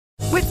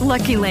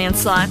Lucky Land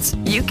Slots,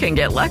 you can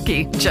get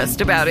lucky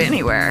just about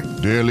anywhere.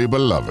 Dearly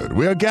beloved,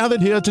 we are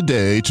gathered here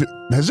today to...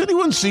 Has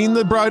anyone seen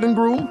the bride and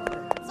groom?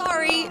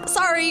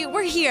 Sorry,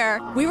 we're here.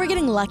 We were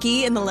getting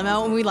lucky in the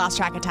limo and we lost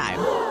track of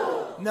time.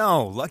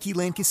 No, Lucky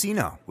Land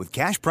Casino, with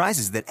cash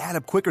prizes that add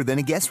up quicker than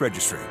a guest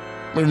registry.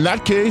 In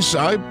that case,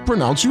 I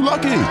pronounce you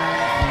lucky.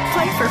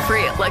 Play for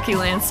free at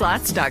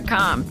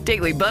LuckyLandSlots.com.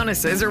 Daily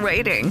bonuses are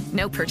waiting.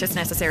 No purchase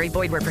necessary.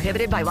 Void where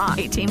prohibited by law.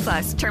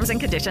 18+. Terms and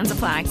conditions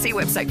apply. See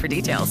website for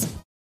details.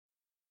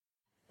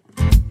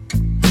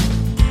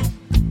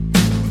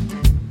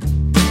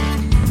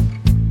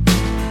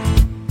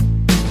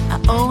 I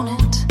own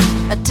it,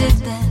 I did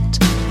that.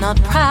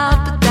 Not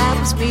proud, but that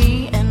was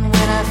me. And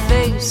when I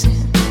face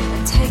it,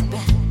 I take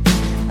back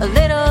a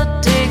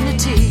little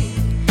dignity.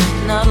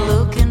 Not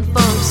looking for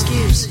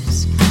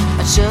excuses.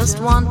 I just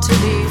want to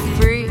be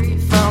free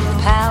from the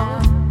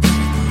power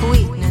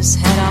weakness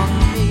had on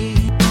me.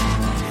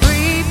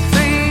 Free,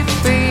 free,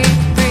 free,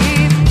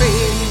 free, free.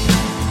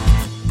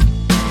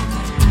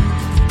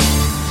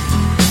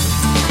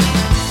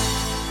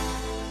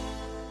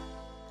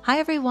 Hi,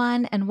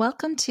 everyone, and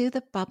welcome to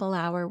the Bubble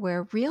Hour,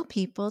 where real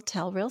people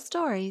tell real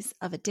stories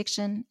of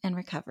addiction and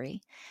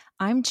recovery.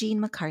 I'm Jean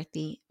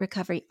McCarthy,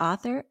 recovery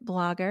author,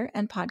 blogger,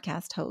 and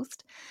podcast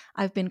host.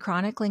 I've been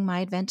chronicling my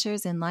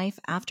adventures in life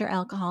after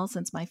alcohol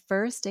since my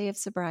first day of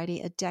sobriety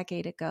a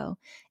decade ago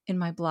in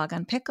my blog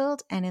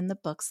Unpickled and in the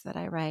books that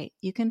I write.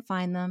 You can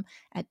find them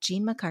at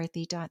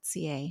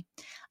jeanmccarthy.ca.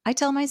 I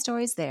tell my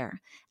stories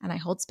there, and I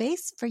hold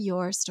space for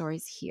your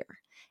stories here.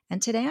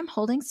 And today I'm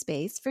holding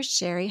space for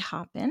Sherry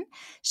Hoppen.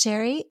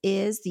 Sherry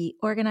is the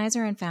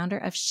organizer and founder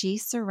of She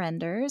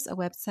Surrenders, a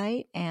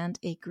website and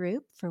a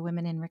group for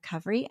women in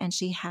recovery. And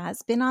she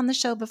has been on the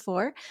show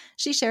before.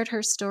 She shared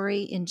her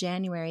story in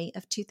January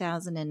of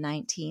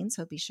 2019.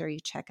 So be sure you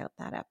check out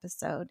that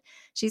episode.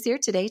 She's here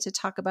today to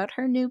talk about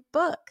her new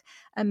book,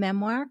 a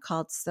memoir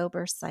called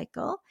Sober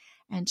Cycle.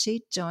 And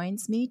she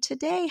joins me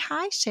today.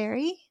 Hi,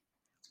 Sherry.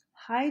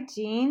 Hi,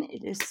 Jean.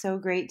 It is so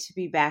great to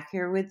be back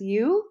here with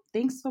you.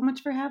 Thanks so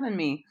much for having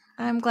me.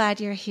 I'm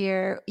glad you're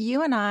here.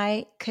 You and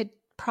I could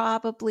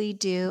probably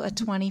do a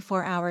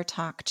 24-hour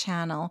talk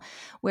channel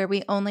where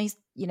we only,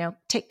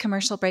 take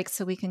commercial breaks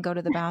so we can go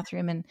to the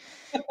bathroom and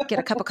get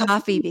a cup of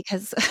coffee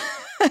because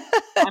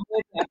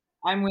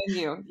I'm with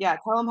you. Yeah,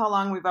 tell them how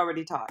long we've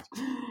already talked.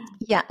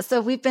 Yeah,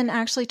 so we've been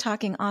actually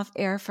talking off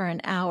air for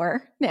an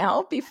hour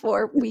now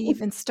before we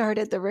even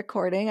started the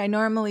recording. I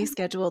normally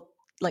schedule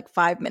like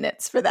 5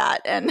 minutes for that.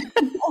 And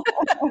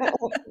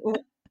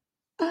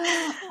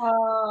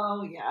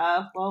oh,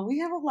 yeah. Well, we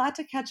have a lot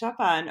to catch up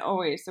on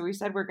always. So we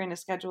said we're going to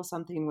schedule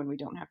something when we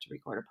don't have to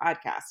record a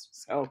podcast.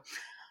 So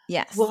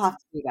yes, we'll have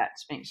to do that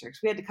to make sure,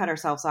 because we had to cut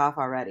ourselves off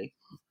already.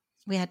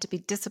 We had to be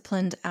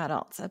disciplined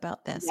adults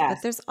about this. Yes.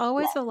 But there's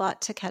always a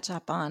lot to catch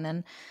up on.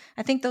 And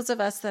I think those of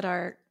us that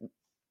are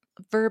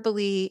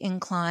verbally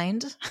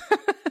inclined,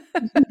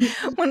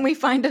 when we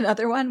find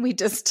another one, we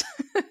just...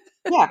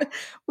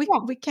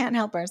 we can't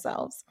help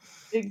ourselves.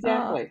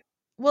 Exactly.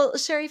 Well,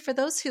 Sherry, for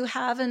those who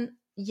haven't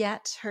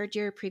yet heard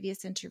your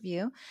previous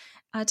interview,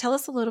 tell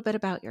us a little bit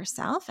about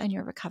yourself and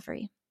your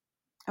recovery.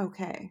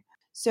 Okay.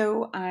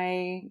 So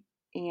I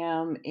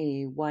am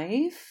a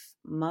wife,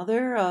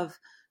 mother of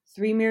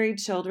 3 married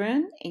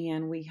children,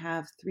 and we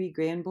have 3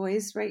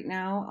 grandboys right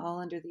now, all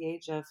under the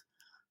age of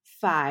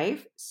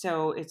 5.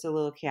 So it's a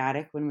little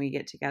chaotic when we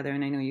get together.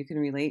 And I know you can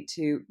relate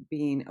to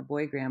being a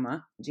boy grandma,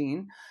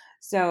 Jean.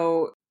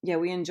 So yeah,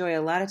 we enjoy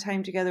a lot of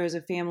time together as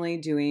a family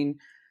doing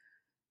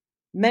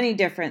many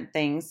different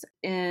things.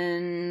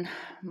 In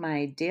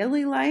my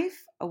daily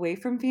life away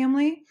from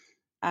family,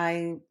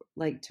 I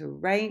like to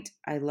write.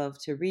 I love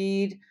to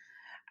read.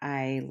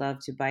 I love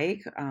to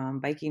bike.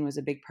 Biking was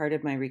a big part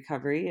of my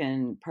recovery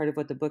and part of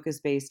what the book is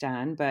based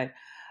on. But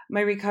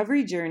my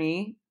recovery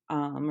journey,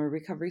 or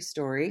recovery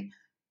story,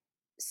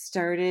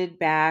 started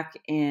back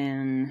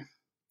in,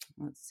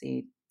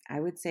 I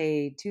would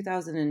say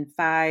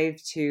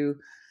 2005 to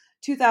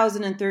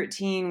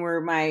 2013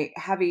 were my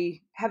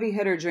heavy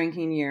hitter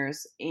drinking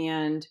years,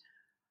 and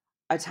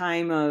a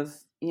time of,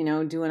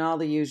 doing all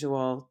the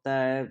usual,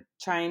 the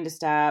trying to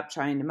stop,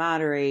 trying to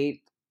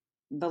moderate,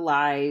 the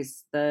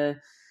lies, the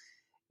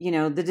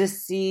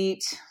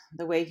deceit,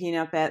 the waking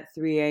up at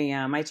 3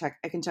 a.m. I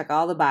can check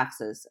all the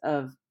boxes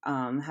of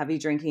heavy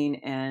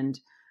drinking and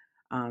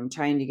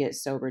trying to get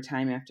sober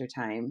time after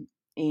time.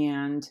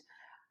 And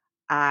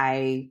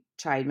I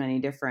tried many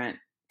different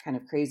kind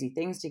of crazy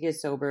things to get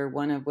sober,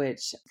 one of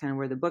which kind of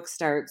where the book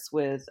starts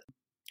with,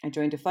 I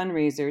joined a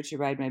fundraiser to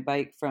ride my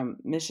bike from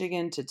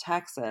Michigan to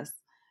Texas.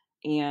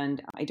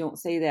 And I don't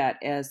say that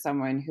as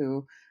someone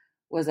who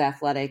was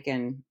athletic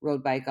and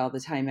rode bike all the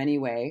time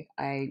anyway.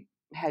 I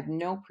had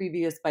no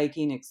previous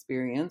biking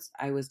experience.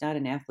 I was not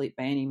an athlete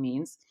by any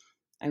means.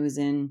 I was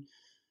in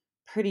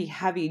pretty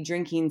heavy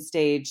drinking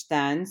stage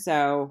then,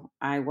 so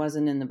I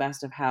wasn't in the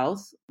best of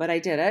health, but I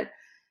did it.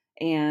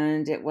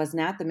 And it was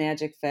not the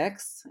magic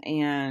fix.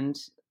 And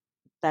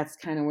that's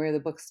kind of where the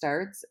book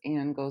starts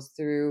and goes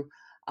through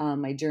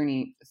my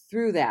journey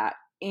through that.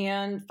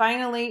 And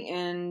finally,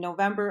 in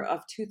November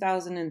of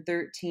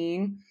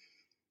 2013,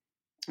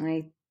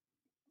 I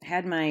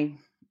had my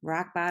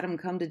rock bottom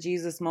come to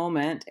Jesus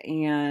moment,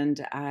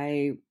 and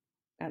I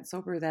got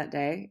sober that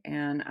day,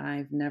 and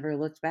I've never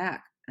looked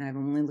back. I'm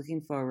only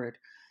looking forward.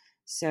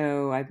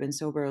 So I've been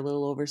sober a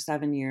little over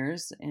 7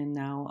 years, and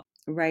now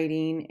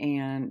writing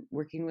and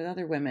working with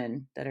other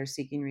women that are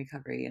seeking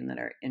recovery and that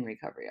are in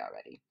recovery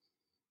already.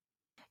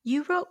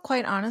 You wrote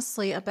quite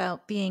honestly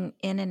about being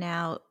in and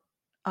out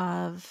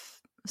of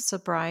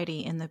sobriety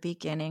in the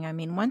beginning. I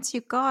mean, once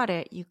you got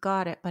it,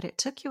 but it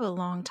took you a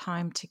long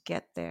time to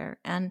get there.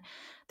 And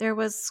there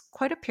was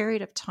quite a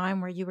period of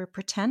time where you were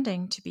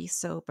pretending to be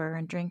sober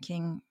and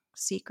drinking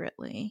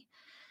secretly.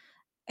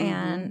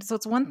 And so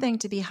it's one thing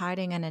to be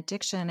hiding an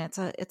addiction.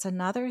 It's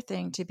another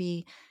thing to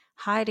be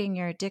hiding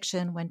your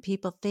addiction when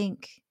people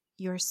think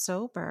you're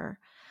sober.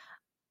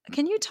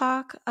 Can you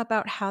talk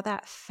about how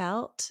that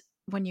felt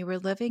when you were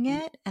living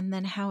it and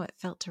then how it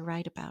felt to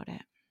write about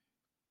it?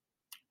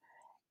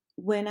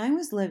 When I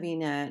was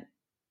living it,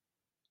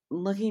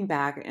 looking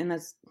back, and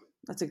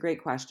that's a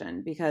great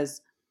question,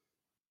 because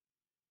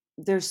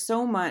there's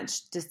so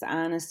much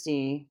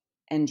dishonesty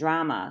and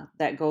drama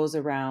that goes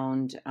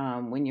around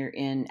when you're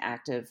in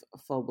active,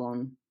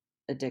 full-blown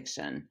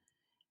addiction.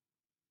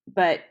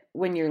 But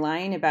when you're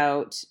lying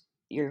about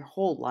your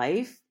whole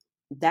life,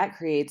 that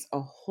creates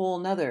a whole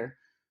nother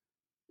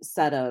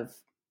set of,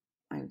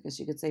 I guess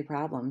you could say,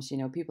 problems.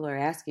 People are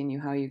asking you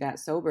how you got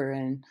sober,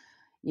 and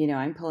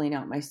I'm pulling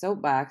out my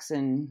soapbox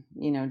and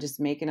just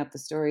making up the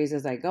stories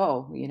as I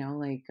go.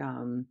 Like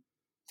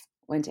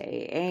went to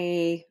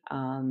AA.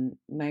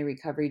 My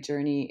recovery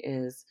journey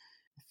is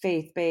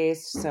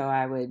faith-based, so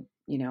I would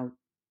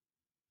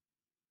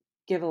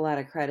give a lot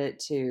of credit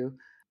to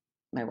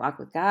my walk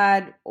with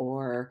God,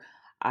 or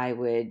I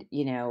would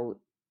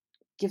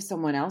give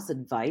someone else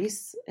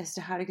advice as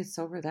to how to get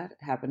sober. That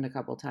happened a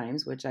couple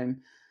times, which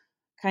I'm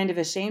kind of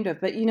ashamed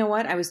of. But you know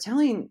what? I was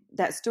telling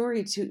that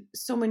story to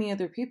so many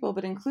other people,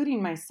 but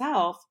including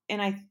myself.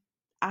 And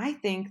I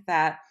think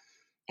that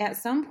at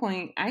some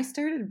point I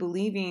started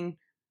believing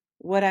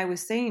what I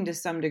was saying to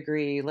some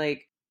degree,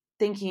 like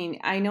thinking,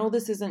 I know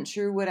this isn't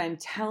true what I'm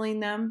telling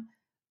them,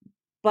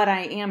 but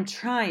I am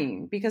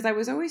trying, because I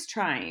was always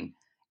trying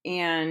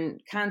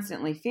and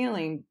constantly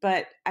failing.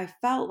 But I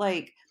felt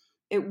like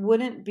it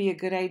wouldn't be a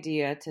good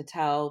idea to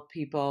tell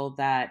people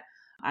that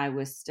I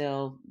was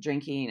still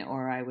drinking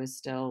or I was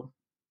still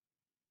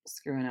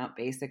screwing up,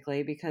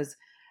 basically, because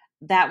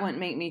that wouldn't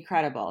make me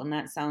credible. And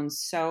that sounds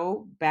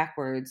so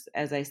backwards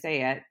as I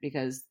say it,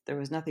 because there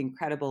was nothing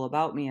credible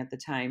about me at the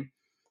time.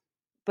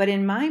 But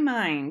in my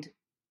mind,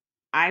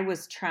 I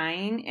was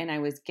trying and I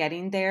was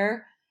getting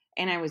there,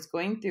 and I was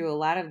going through a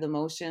lot of the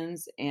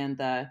motions and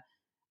the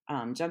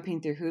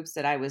jumping through hoops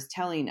that I was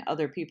telling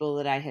other people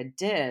that I had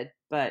did.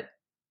 But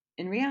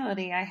in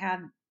reality, I had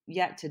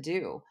yet to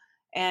do.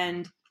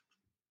 And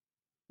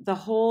the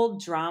whole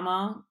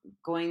drama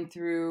going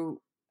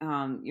through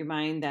your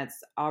mind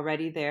that's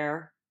already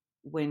there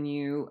when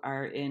you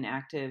are in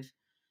active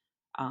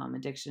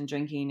addiction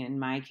drinking, in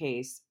my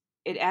case,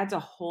 it adds a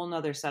whole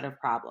nother set of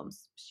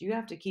problems. So you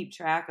have to keep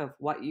track of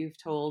what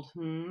you've told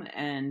whom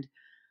and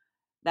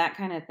that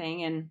kind of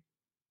thing. And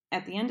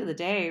at the end of the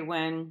day,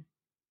 when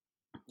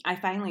I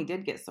finally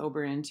did get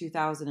sober in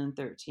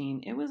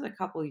 2013, it was a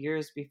couple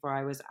years before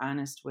I was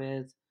honest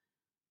with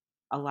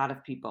a lot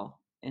of people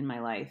in my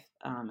life,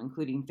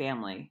 including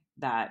family,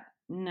 that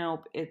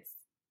nope,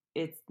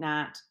 it's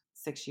not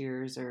 6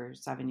 years or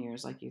 7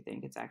 years like you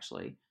think. It's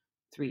actually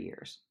 3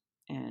 years.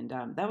 And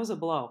that was a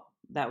blow.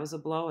 That was a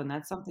blow. And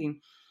that's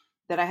something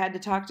that I had to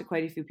talk to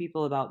quite a few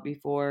people about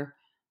before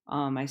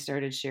I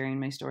started sharing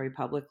my story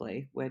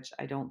publicly, which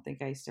I don't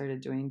think I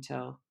started doing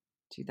till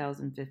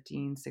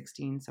 2015,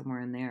 16,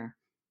 somewhere in there.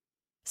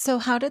 So,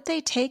 how did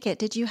they take it?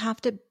 Did you have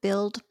to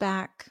build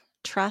back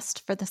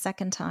trust for the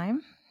second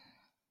time?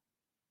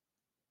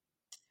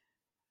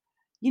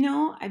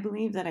 I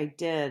believe that I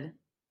did.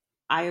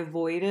 I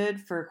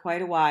avoided for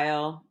quite a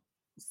while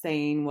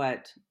saying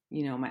what,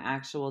 my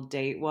actual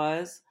date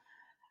was,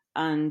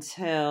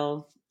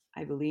 until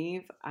I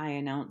believe I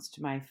announced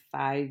my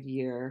 5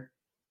 year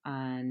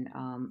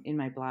on in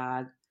my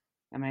blog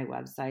and my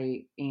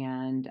website.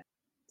 And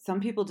some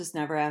people just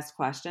never ask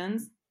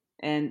questions.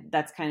 And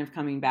that's kind of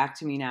coming back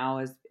to me now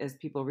as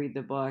people read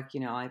the book.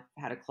 I've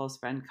had a close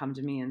friend come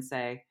to me and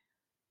say,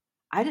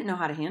 I didn't know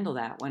how to handle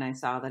that when I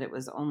saw that it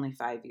was only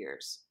 5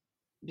 years,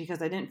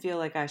 because I didn't feel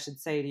like I should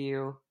say to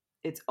you,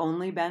 it's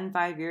only been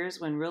 5 years,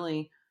 when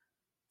really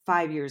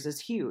 5 years is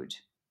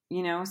huge,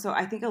 So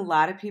I think a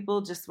lot of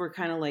people just were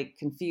kind of like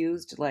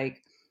confused,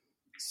 like,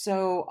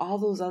 so all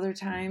those other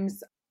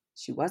times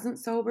she wasn't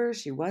sober,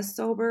 she was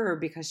sober, or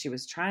because she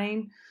was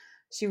trying,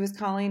 she was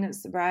calling it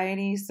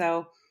sobriety.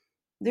 So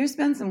there's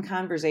been some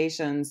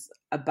conversations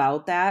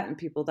about that, and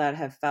people that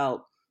have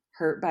felt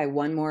hurt by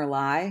one more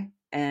lie.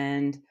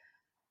 And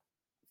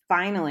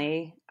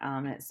finally,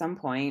 at some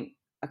point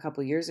a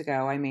couple years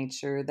ago, I made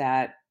sure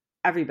that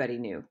everybody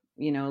knew,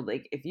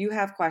 like if you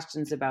have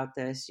questions about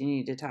this, you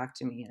need to talk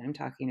to me. And I'm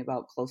talking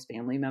about close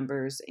family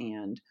members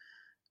and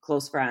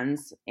close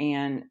friends.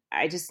 And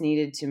I just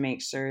needed to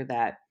make sure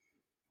that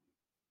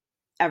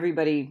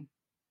everybody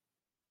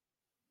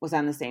was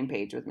on the same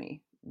page with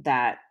me,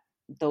 that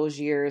those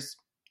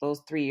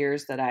 3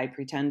 years that I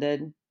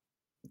pretended,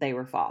 they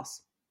were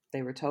false.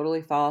 They were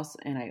totally false,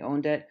 and I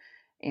owned it.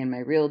 And my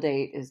real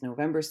date is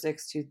November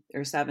 6,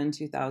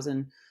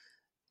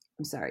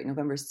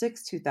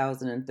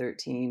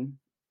 2013.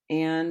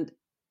 And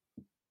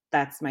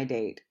that's my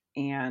date.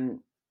 And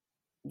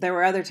there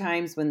were other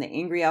times when the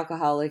angry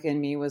alcoholic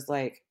in me was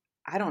like,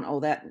 I don't owe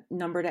that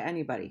number to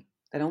anybody.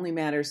 That only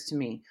matters to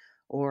me.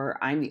 Or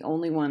I'm the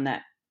only one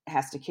that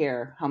has to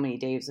care how many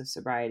days of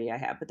sobriety I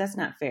have. But that's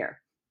not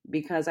fair,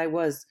 because I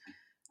was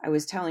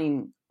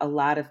telling a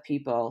lot of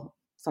people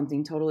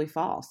something totally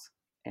false.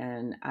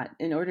 And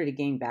in order to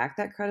gain back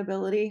that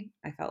credibility,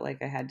 I felt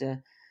like I had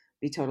to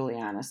be totally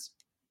honest.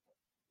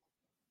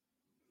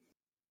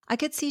 I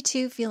could see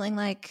too feeling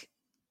like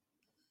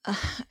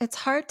it's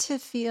hard to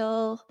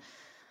feel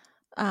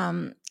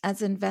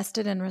as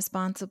invested and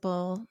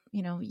responsible,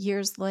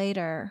 years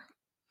later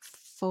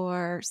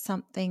for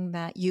something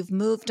that you've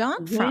moved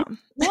on from.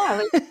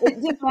 Yeah, like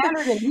it didn't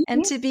matter to me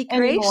and to be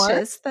anymore.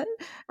 gracious that,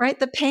 right?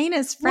 The pain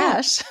is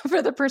fresh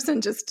for the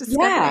person just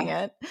discovering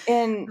it.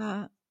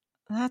 And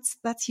that's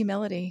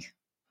humility.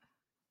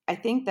 I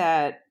think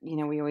that,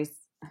 I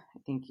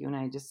think you and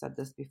I just said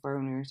this before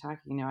when we were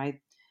talking,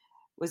 I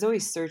was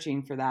always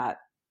searching for that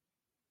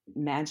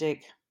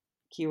magic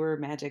cure,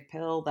 magic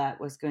pill that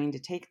was going to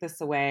take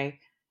this away,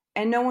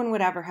 and no one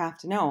would ever have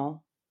to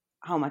know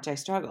how much I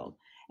struggled.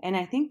 And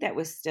I think that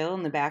was still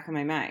in the back of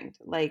my mind.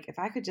 Like, if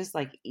I could just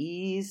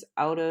ease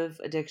out of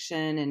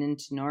addiction and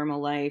into normal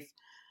life,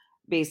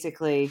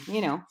 basically,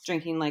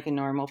 drinking like a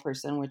normal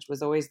person, which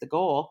was always the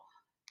goal,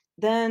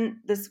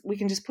 then we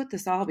can just put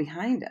this all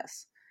behind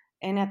us.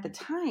 And at the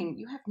time,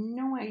 you have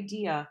no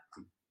idea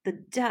the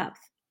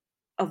depth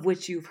of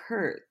which you've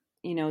hurt,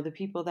 the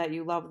people that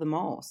you love the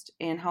most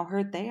and how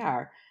hurt they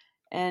are.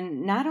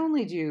 And not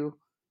only do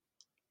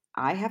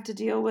I have to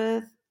deal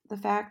with the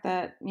fact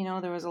that,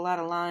 there was a lot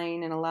of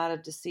lying and a lot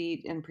of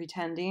deceit and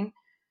pretending,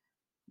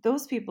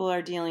 those people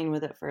are dealing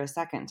with it for a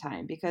second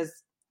time,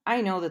 because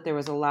I know that there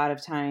was a lot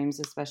of times,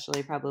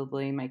 especially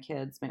probably my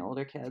kids, my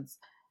older kids,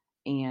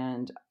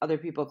 and other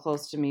people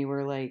close to me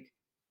were like,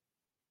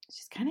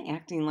 she's kind of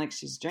acting like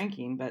she's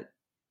drinking, but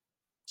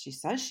she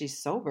says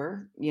she's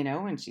sober,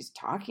 and she's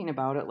talking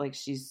about it like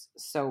she's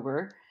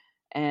sober.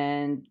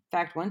 And in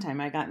fact, one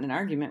time I got in an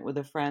argument with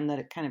a friend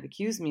that kind of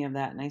accused me of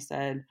that. And I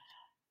said,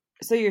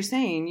 so you're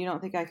saying you don't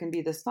think I can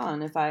be this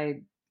fun if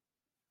I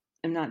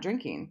am not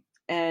drinking?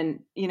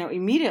 And,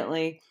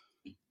 immediately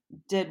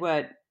did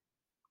what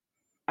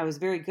I was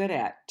very good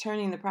at,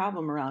 turning the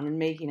problem around and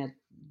making it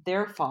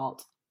their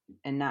fault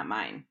and not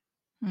mine.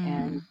 Mm.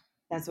 And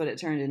that's what it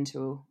turned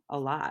into a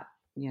lot,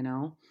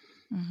 Mm-hmm.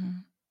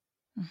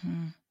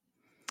 Mm-hmm.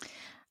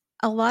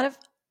 A lot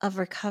of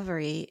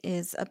recovery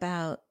is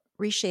about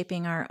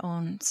reshaping our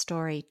own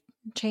story,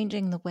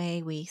 changing the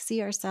way we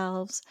see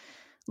ourselves,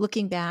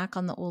 looking back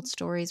on the old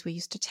stories we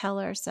used to tell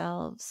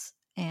ourselves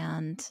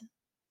and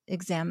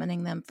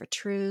examining them for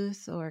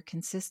truth or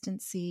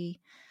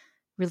consistency,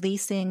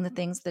 releasing the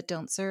things that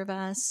don't serve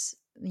us,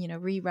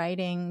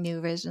 rewriting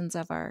new visions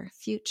of our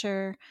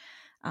future,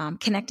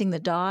 connecting the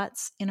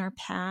dots in our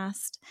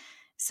past.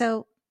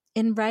 So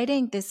in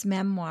writing this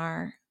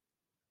memoir,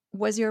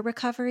 was your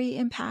recovery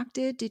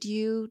impacted? Did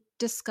you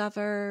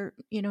discover,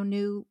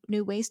 new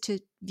ways to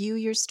view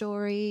your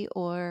story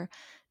or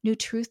new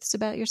truths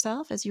about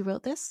yourself as you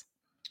wrote this?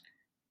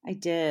 I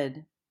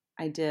did.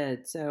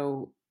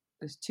 So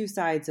there's two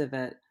sides of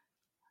it.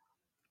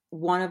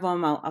 One of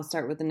them, I'll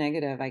start with the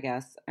negative, I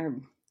guess, or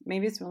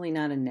maybe it's really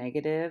not a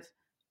negative,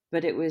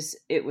 but it was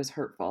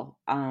hurtful.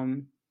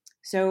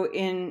 So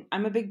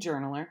I'm a big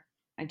journaler.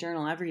 I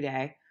journal every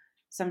day.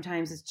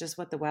 Sometimes it's just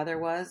what the weather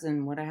was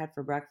and what I had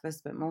for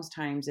breakfast, but most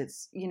times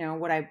it's,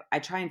 what I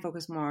try and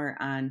focus more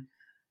on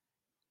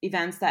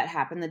events that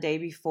happened the day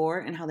before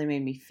and how they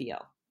made me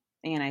feel.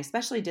 And I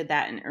especially did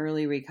that in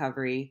early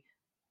recovery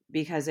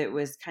because it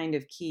was kind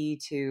of key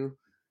to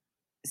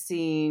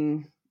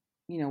seeing,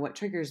 what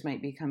triggers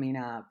might be coming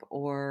up,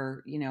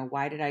 or,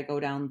 why did I go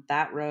down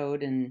that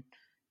road and,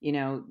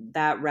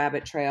 that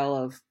rabbit trail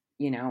of,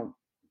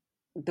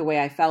 the way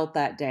I felt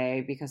that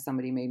day because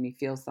somebody made me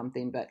feel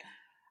something. But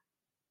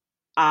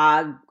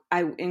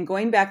in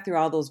going back through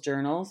all those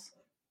journals,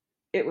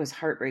 it was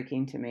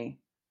heartbreaking to me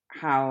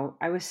how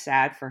I was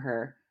sad for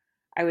her.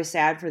 I was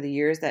sad for the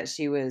years that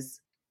she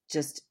was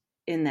just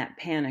in that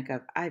panic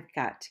of, I've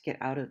got to get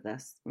out of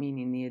this,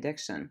 meaning the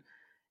addiction.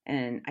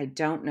 And I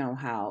don't know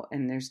how,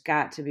 and there's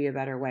got to be a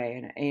better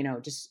way.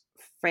 And, just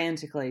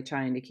frantically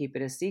trying to keep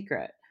it a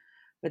secret,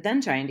 but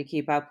then trying to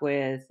keep up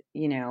with,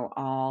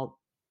 all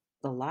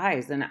the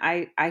lies. And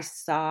I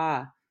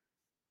saw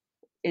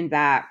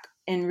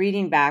in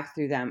reading back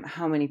through them,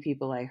 how many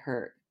people I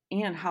hurt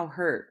and how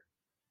hurt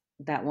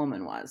that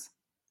woman was.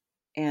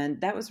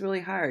 And that was really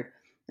hard.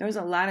 There was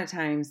a lot of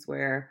times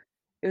where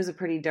it was a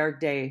pretty dark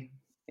day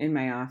in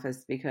my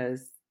office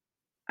because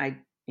I,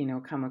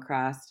 come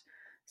across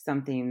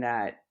something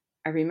that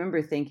I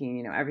remember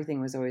thinking, everything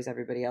was always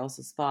everybody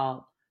else's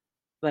fault.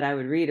 But I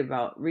would read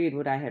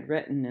what I had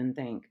written and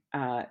think,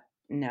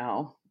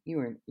 no, you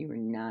were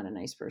not a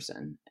nice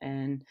person.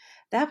 And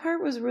that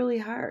part was really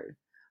hard.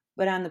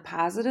 But on the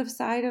positive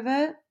side of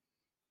it,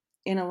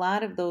 in a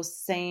lot of those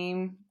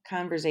same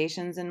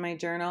conversations in my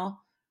journal,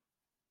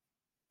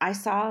 I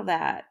saw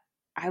that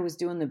I was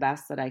doing the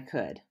best that I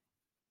could.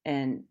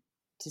 And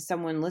to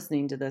someone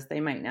listening to this, they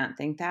might not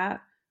think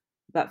that.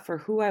 But for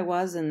who I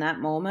was in that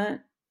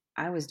moment,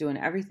 I was doing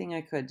everything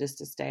I could just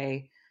to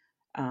stay,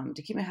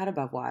 to keep my head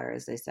above water,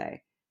 as they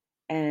say.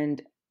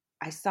 And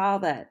I saw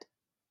that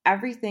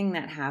everything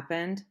that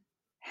happened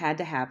had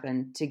to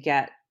happen to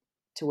get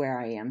to where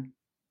I am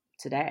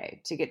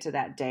today, to get to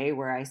that day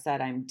where I said,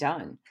 I'm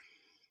done.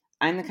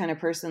 I'm the kind of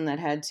person that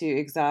had to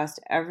exhaust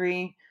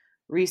every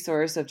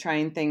resource of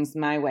trying things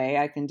my way.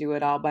 I can do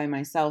it all by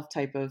myself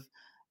type of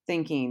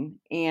thinking.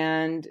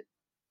 And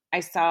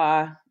I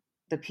saw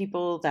the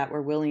people that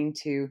were willing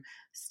to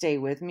stay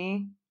with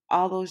me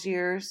all those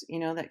years,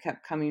 that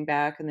kept coming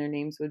back, and their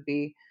names would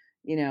be,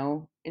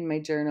 in my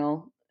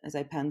journal as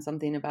I penned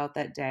something about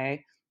that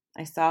day.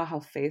 I saw how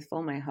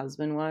faithful my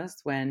husband was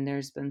when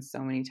there's been so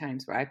many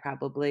times where I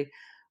probably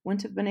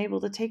wouldn't have been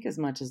able to take as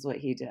much as what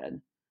he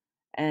did.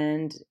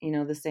 And,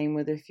 the same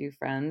with a few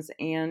friends.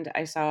 And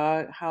I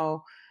saw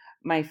how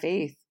my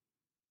faith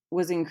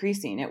was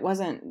increasing. It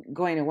wasn't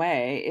going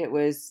away. It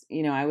was,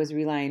 I was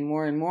relying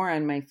more and more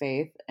on my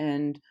faith.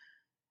 And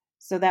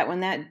so that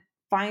when that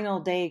final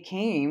day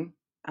came,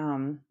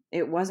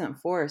 it wasn't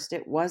forced.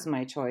 It was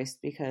my choice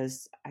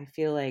because I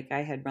feel like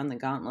I had run the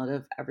gauntlet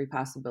of every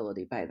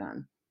possibility by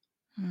then.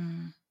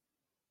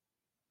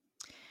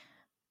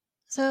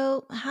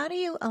 So how do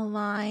you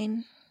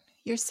align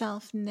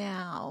yourself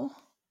now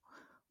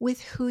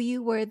with who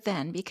you were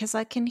then? Because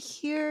I can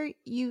hear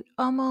you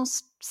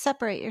almost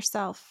separate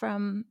yourself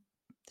from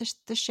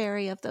the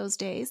Sherry of those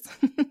days.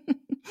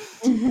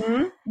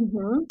 Do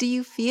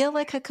you feel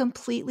like a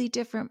completely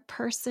different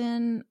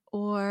person?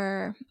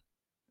 Or,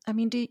 I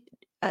mean,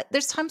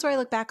 there's times where I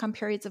look back on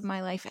periods of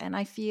my life and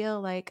I feel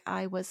like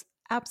I was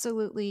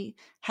absolutely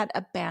had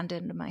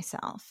abandoned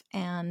myself.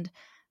 And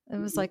it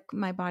was like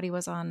my body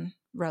was on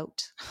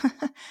rote.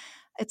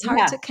 It's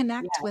hard to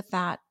connect with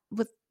that,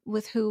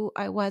 with who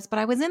I was, but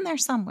I was in there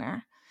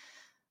somewhere.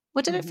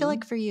 What did it feel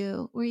like for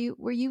you?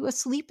 Were you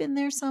asleep in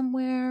there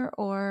somewhere,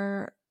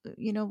 or,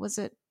 was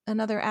it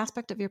another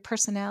aspect of your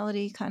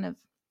personality kind of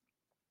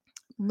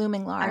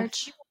looming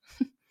large?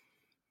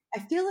 I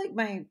feel like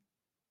my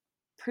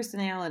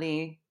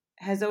personality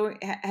has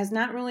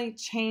not really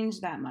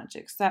changed that much,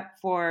 except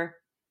for,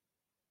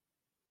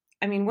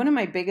 one of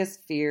my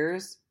biggest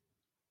fears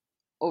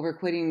over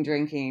quitting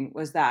drinking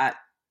was that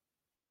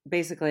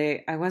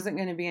basically I wasn't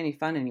going to be any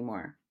fun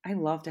anymore. I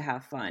love to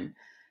have fun,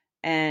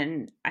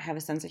 and I have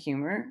a sense of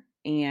humor,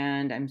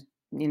 and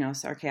I'm,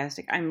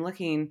 sarcastic. I'm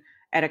looking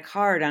at a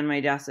card on my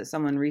desk that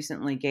someone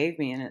recently gave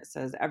me, and it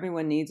says,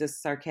 everyone needs a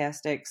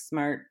sarcastic,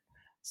 smart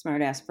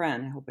ass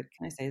friend.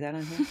 Can I say that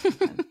on here?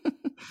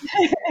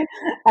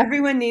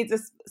 Everyone needs a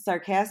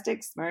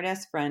sarcastic, smart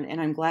ass friend,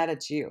 and I'm glad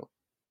it's you.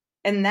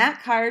 And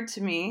that card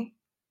to me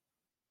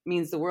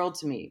means the world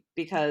to me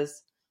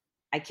because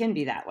I can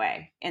be that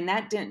way. And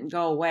that didn't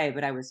go away,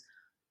 but I was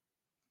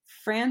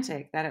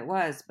frantic that it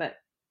was. But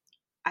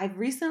I've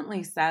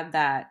recently said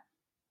that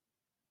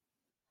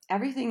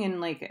everything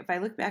if I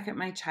look back at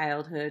my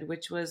childhood,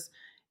 which was,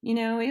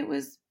 it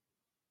was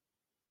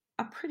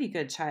a pretty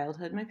good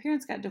childhood. My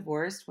parents got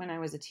divorced when I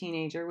was a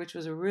teenager, which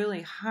was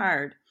really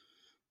hard.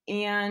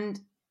 And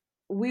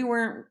we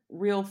weren't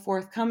real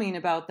forthcoming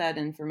about that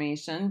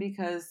information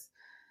because,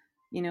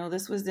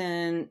 this was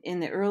in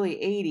the early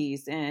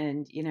 80s.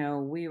 And,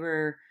 we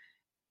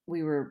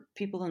were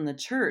people in the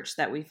church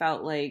that we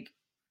felt like,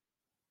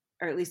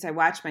 or at least I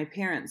watched my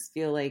parents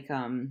feel like,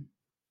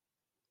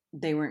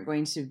 they weren't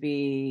going to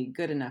be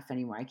good enough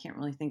anymore. I can't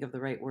really think of the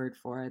right word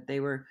for it. They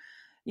were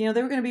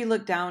going to be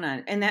looked down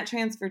on, and that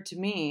transferred to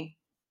me.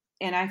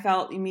 And I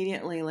felt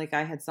immediately like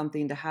I had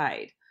something to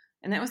hide.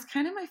 And that was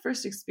kind of my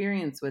first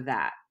experience with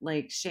that,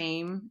 like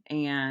shame.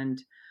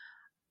 And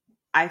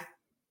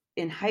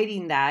in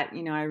hiding that,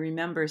 I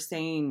remember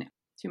saying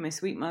to my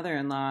sweet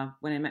mother-in-law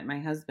when I met my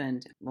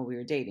husband, while we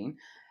were dating,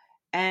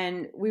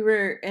 and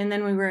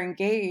then we were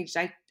engaged.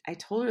 I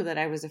told her that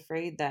I was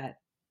afraid that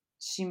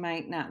she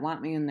might not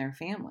want me in their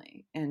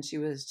family. And she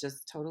was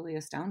just totally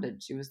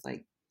astounded. She was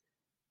like,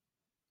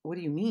 what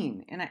do you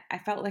mean? And I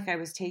felt like I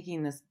was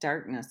taking this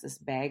darkness, this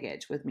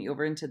baggage with me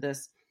over into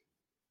this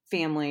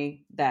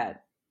family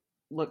that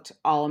looked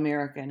all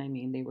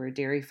American. They were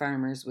dairy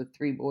farmers with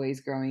 3 boys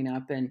growing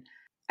up. And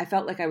I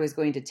felt like I was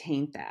going to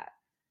taint that.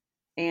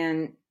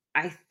 And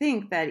I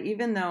think that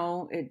even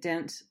though it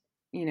didn't,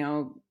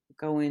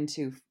 go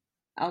into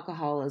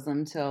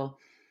alcoholism till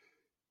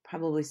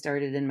probably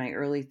started in my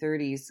early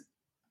 30s,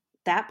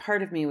 that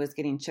part of me was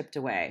getting chipped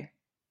away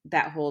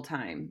that whole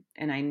time.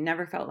 And I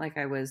never felt like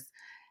I was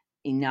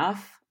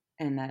enough.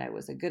 and that I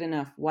was a good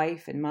enough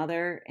wife and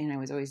mother, and I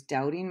was always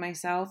doubting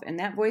myself. And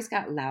that voice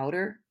got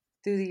louder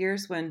through the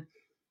years when,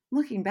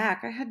 looking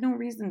back, I had no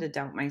reason to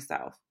doubt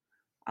myself.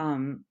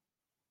 Um,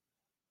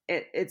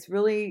 it's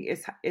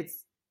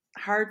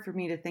hard for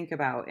me to think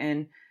about.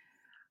 And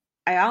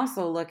I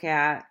also look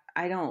at,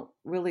 I don't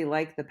really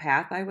like the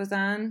path I was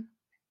on,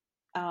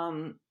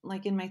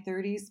 like in my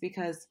 30s,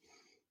 because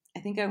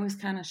I think I was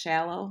kind of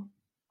shallow.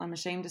 I'm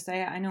ashamed to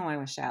say it. I know I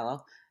was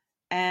shallow.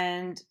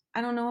 And I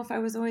don't know if I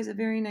was always a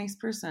very nice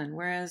person.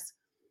 Whereas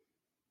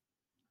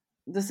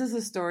this is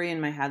a story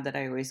in my head that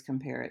I always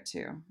compare it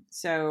to.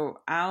 So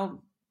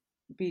I'll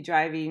be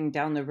driving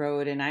down the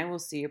road and I will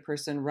see a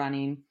person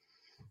running,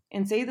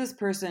 and say this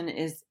person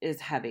is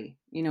heavy,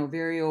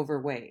 very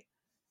overweight.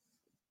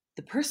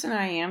 The person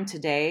I am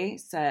today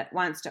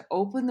wants to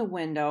open the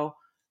window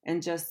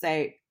and just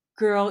say,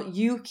 girl,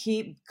 you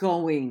keep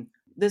going.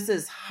 This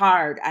is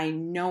hard. I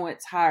know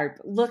it's hard,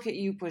 but look at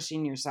you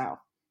pushing yourself.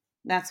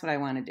 That's what I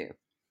want to do.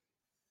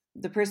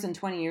 The person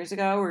 20 years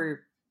ago,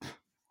 or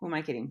who am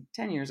I kidding,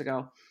 10 years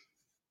ago,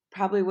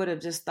 probably would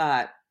have just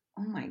thought,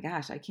 oh my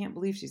gosh, I can't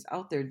believe she's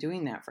out there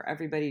doing that for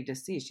everybody to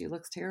see. She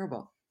looks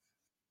terrible.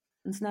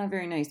 It's not a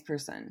very nice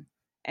person.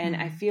 And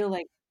I feel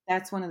like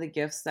that's one of the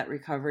gifts that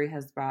recovery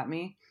has brought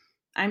me.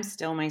 I'm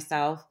still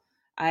myself.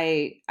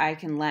 I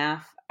can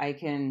laugh. I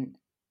can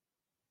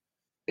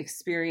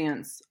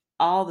experience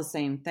all the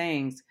same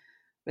things,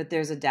 but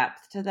there's a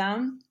depth to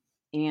them.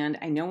 And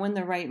I know when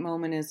the right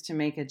moment is to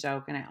make a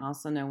joke. And I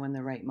also know when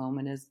the right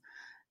moment is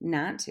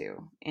not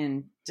to.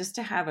 And just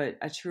to have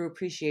a true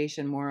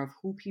appreciation more of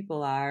who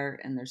people are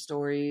and their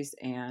stories,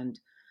 and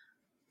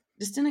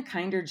just in a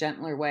kinder,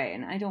 gentler way.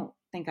 And I don't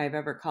think I've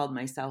ever called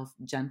myself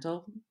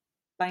gentle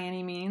by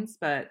any means,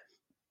 but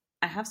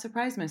I have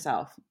surprised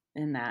myself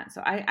in that.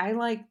 So I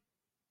like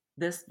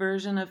this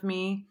version of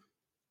me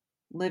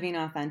living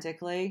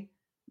authentically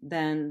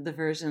than the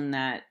version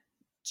that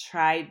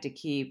tried to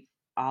keep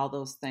all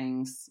those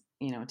things,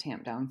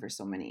 tamped down for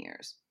so many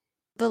years.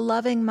 The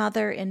loving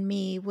mother in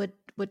me would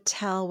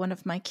tell one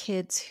of my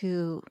kids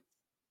who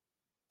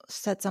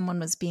said someone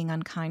was being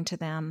unkind to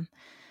them,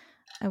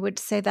 I would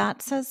say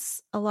that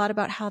says a lot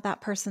about how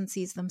that person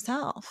sees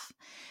themselves.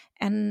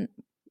 And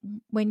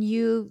when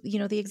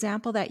the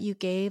example that you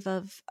gave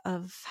of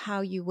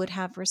how you would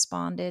have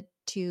responded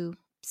to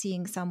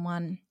seeing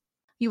someone,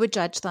 you would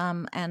judge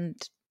them and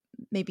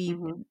maybe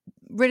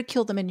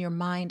ridicule them in your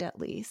mind, at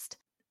least.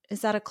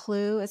 Is that a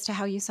clue as to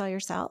how you saw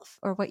yourself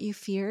or what you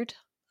feared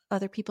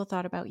other people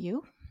thought about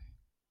you?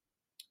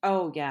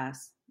 Oh,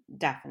 yes,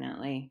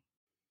 definitely.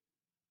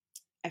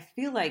 I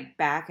feel like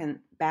back in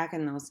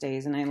those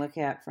days, and I look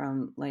at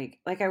from like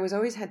I was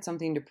always had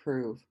something to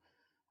prove.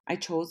 I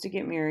chose to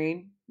get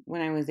married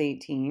when I was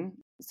 18.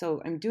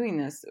 So I'm doing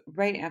this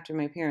right after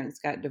my parents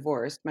got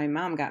divorced. My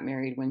mom got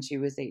married when she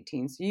was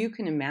 18. So you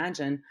can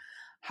imagine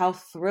how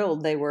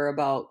thrilled they were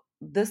about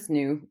this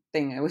new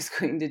thing I was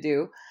going to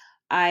do.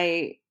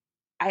 I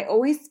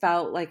always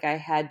felt like I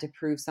had to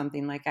prove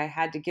something, like I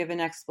had to give an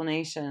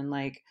explanation,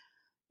 like,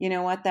 you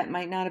know what, that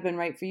might not have been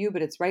right for you,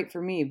 but it's right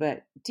for me.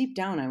 But deep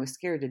down, I was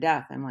scared to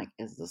death. I'm like,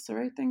 is this the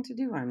right thing to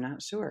do? I'm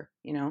not sure.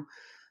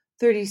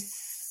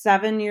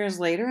 37 years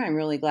later, I'm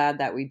really glad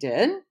that we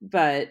did.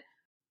 But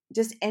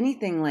just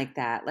anything like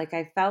that, like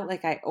I felt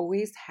like I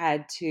always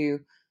had to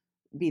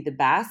be the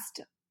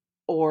best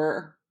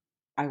or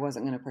I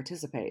wasn't going to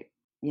participate,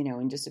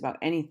 in just about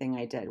anything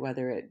I did,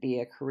 whether it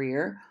be a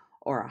career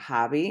or a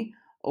hobby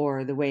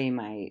or the way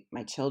my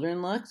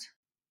children looked,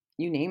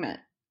 you name it.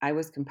 I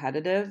was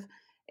competitive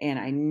and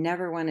I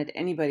never wanted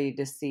anybody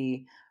to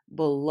see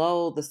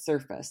below the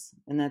surface.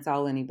 And that's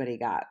all anybody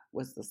got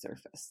was the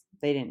surface.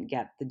 They didn't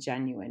get the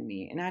genuine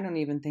me. And I don't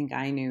even think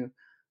I knew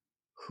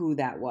who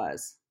that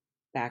was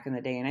back in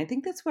the day. And I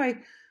think that's why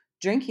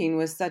drinking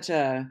was such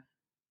a,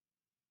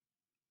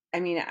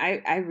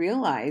 I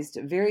realized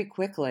very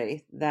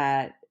quickly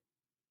that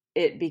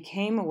it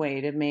became a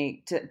way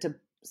to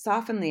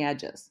soften the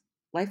edges.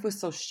 Life was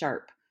so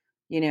sharp,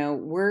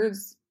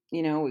 words,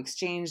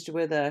 exchanged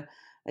with a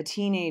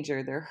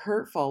teenager, they're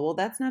hurtful. Well,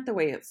 that's not the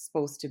way it's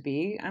supposed to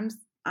be.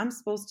 I'm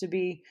supposed to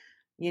be,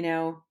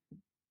 the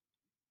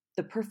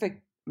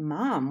perfect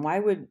mom. Why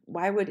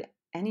would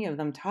any of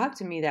them talk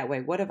to me that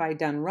way? What have I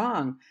done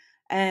wrong?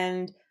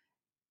 And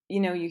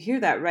you hear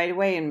that right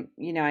away. And,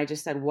 I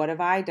just said, what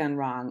have I done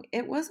wrong?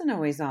 It wasn't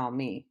always all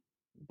me,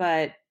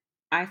 but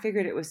I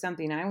figured it was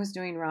something I was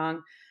doing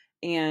wrong.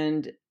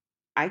 And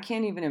I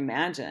can't even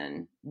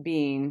imagine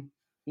being,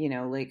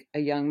 like a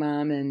young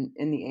mom in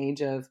the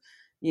age of,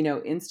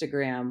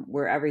 Instagram,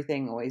 where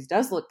everything always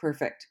does look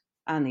perfect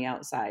on the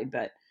outside.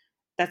 But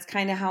that's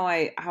kind of how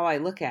I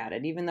look at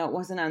it. Even though it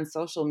wasn't on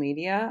social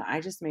media,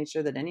 I just made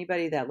sure that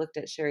anybody that looked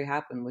at Sherry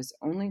Hoppen was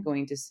only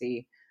going to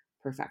see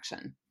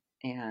perfection.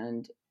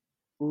 And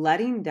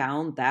letting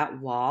down that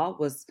wall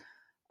was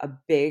a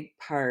big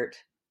part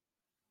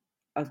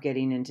of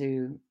getting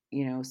into,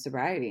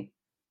 sobriety,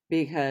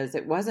 because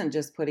it wasn't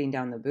just putting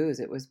down the booze.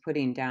 It was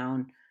putting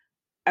down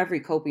every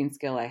coping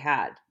skill I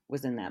had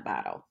was in that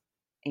bottle.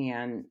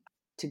 And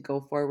to go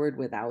forward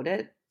without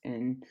it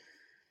and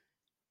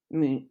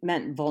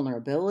meant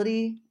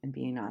vulnerability and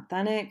being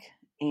authentic.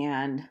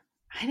 And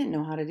I didn't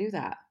know how to do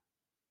that.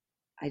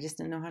 I just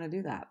didn't know how to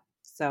do that.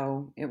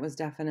 So it was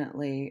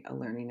definitely a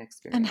learning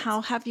experience. And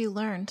how have you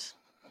learned?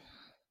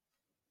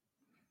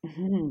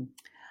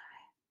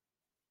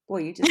 Boy,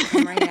 you just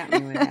come right at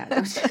me with that,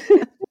 don't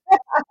you?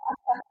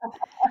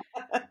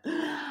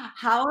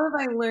 How have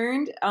I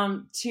learned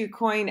to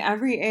coin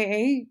every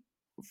AA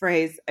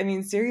phrase? I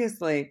mean,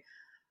 seriously,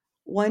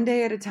 one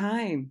day at a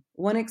time,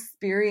 one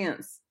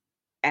experience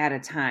at a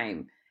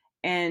time,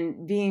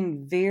 and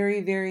being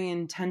very, very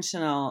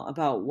intentional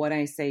about what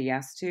I say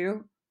yes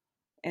to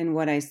and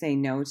what I say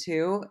no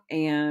to.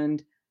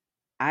 And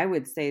I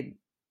would say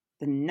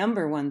the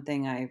number one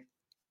thing I've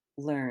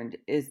learned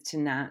is to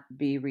not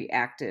be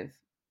reactive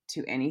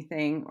to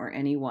anything or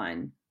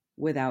anyone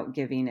without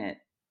giving it,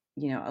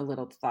 a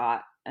little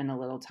thought and a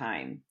little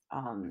time.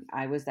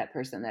 I was that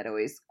person that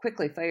always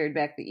quickly fired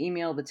back the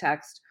email, the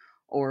text,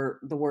 or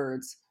the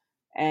words.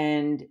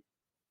 And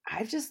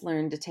I've just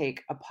learned to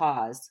take a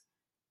pause.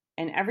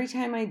 And every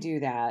time I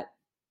do that,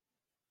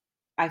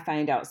 I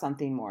find out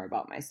something more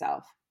about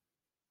myself.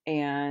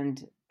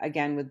 And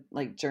again, with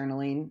like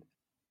journaling,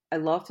 I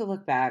love to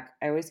look back.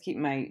 I always keep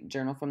my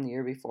journal from the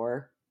year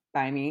before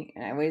by me.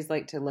 And I always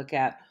like to look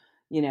at,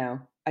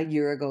 a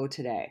year ago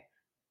today.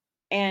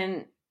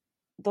 And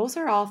those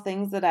are all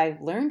things that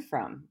I've learned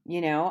from.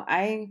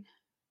 I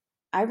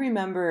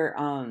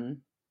remember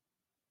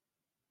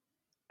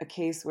a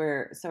case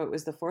where, so it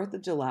was the 4th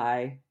of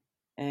July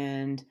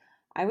and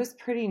I was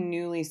pretty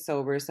newly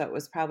sober. So it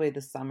was probably the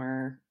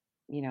summer,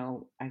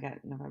 I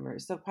got November.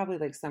 So probably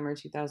like summer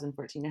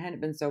 2014. I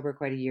hadn't been sober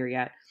quite a year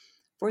yet.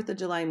 4th of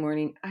July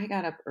morning, I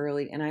got up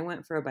early and I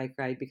went for a bike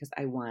ride because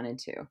I wanted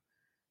to.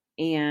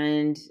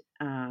 And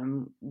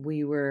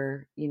we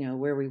were,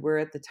 where we were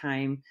at the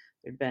time,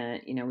 there'd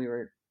been, we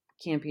were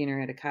camping or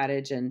at a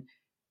cottage and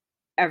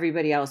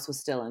everybody else was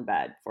still in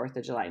bed 4th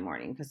of July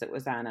morning because it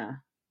was on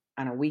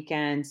a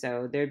weekend.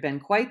 So there'd been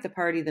quite the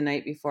party the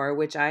night before,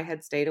 which I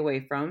had stayed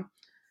away from,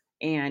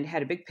 and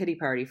had a big pity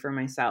party for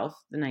myself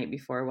the night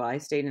before while I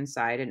stayed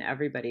inside, and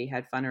everybody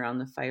had fun around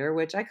the fire,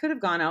 which I could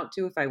have gone out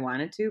to if I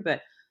wanted to,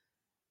 but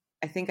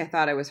I think I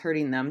thought I was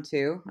hurting them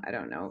too. I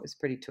don't know. It was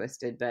pretty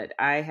twisted, but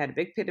I had a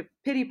big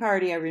pity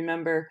party. I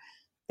remember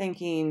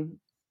thinking,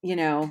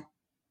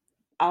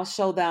 I'll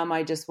show them.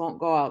 I just won't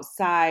go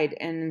outside.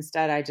 And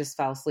instead I just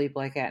fell asleep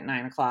like at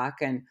 9:00,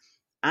 and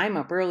I'm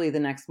up early the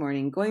next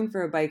morning going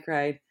for a bike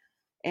ride.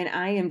 And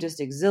I am just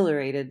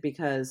exhilarated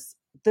because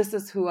this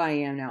is who I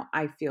am now.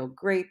 I feel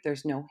great.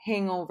 There's no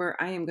hangover.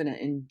 I am going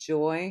to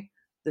enjoy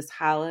this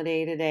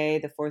holiday today.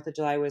 The 4th of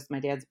July was my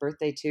dad's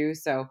birthday too.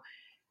 So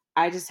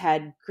I just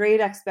had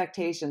great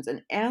expectations.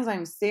 And as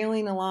I'm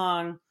sailing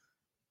along,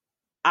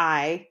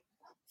 I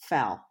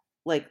fell,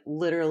 like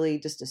literally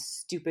just a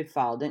stupid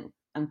fall. Didn't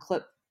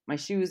unclip my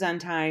shoes on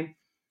time.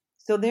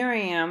 So there I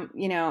am,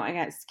 I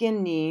got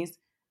skin knees.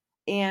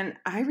 And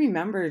I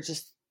remember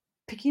just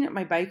picking up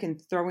my bike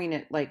and throwing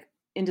it like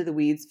into the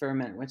weeds for a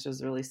minute, which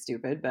was really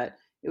stupid. But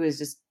it was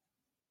just,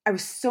 I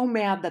was so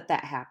mad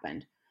that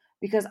happened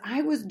because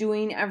I was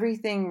doing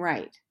everything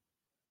right.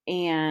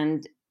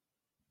 And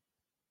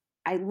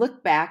I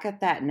look back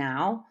at that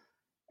now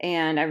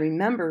and I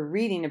remember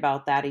reading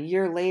about that a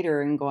year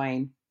later and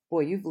going,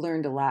 boy, you've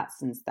learned a lot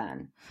since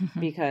then,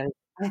 because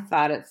I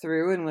thought it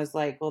through and was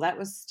like, well, that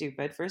was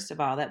stupid. First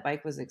of all, that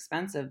bike was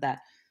expensive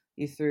that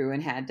you threw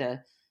and had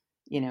to,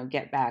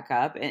 get back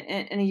up.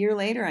 And a year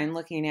later, I'm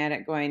looking at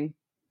it going,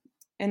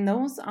 and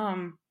those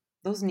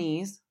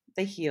knees,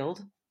 they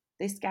healed,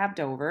 they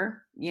scabbed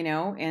over,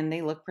 and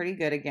they look pretty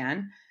good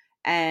again.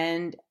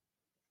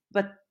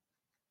 But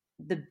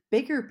the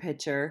bigger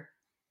picture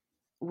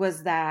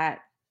was that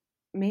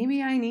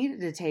maybe I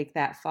needed to take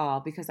that fall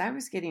because I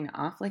was getting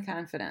awfully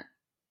confident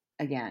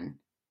again.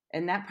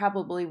 And that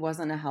probably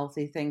wasn't a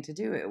healthy thing to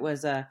do. It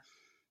was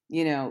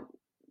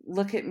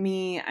look at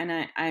me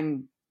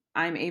and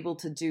I'm able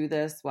to do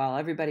this while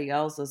everybody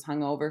else is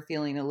hungover,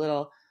 feeling a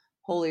little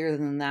holier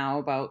than thou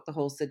about the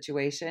whole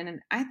situation.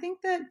 And I think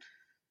that,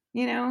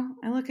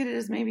 I look at it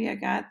as maybe a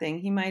God thing.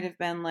 He might have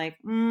been like,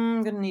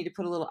 I'm going to need to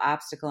put a little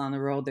obstacle on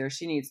the road there.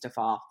 She needs to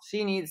fall.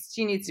 She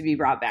needs to be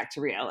brought back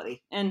to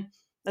reality. And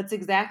that's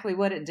exactly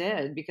what it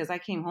did, because I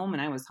came home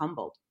and I was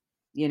humbled.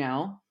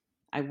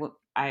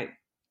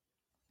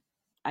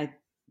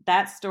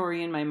 That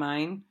story in my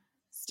mind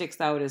sticks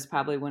out as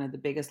probably one of the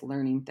biggest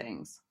learning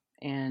things.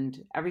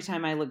 And every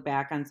time I look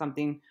back on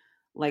something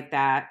like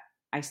that,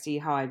 I see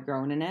how I've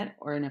grown in it.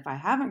 And if I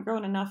haven't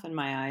grown enough in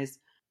my eyes,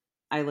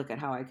 I look at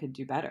how I could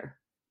do better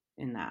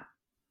in that.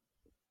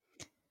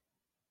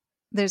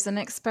 There's an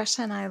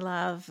expression I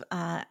love.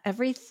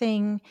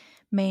 Everything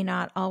may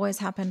not always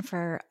happen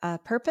for a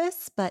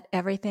purpose, but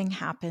everything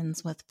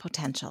happens with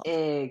potential.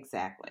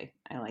 Exactly.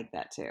 I like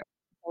that too.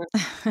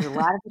 There's a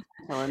lot of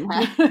potential in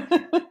that.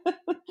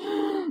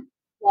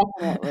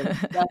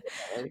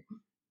 Definitely.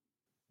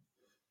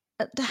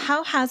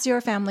 How has your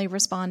family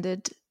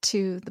responded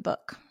to the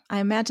book? I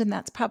imagine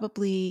that's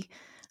probably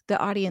the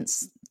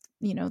audience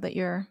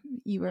that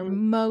you were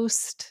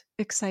most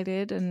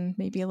excited and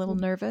maybe a little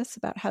nervous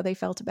about how they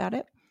felt about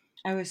it?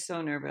 I was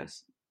so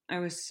nervous. I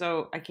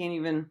can't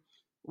even,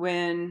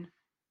 when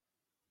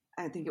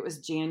I think it was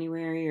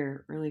January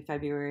or early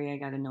February, I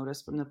got a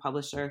notice from the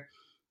publisher.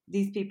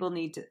 These people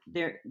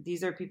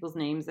these are people's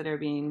names that are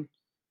being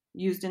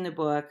used in the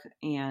book,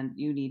 and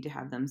you need to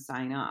have them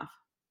sign off.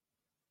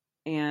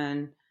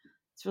 And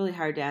it's really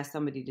hard to ask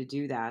somebody to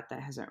do that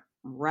hasn't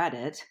read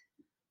it.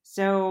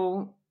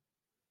 So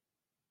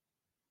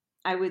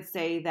I would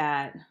say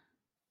that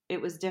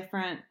it was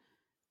different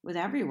with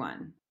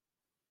everyone.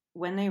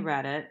 When they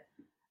read it,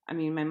 I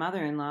mean, my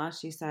mother-in-law,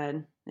 she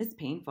said, it's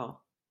painful.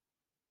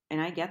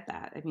 And I get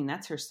that. I mean,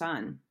 that's her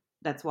son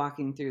that's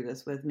walking through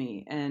this with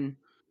me. And,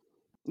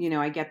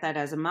 I get that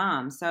as a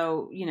mom.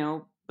 So,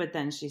 but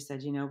then she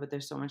said, but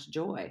there's so much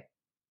joy,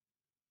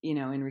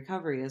 in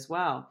recovery as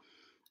well.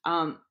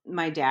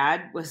 My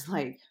dad was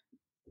like,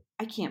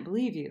 I can't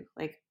believe you.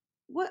 Like,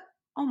 what?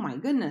 Oh my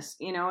goodness.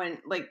 And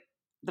like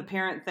the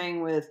parent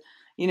thing with,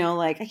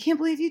 like, I can't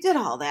believe you did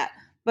all that.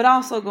 But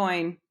also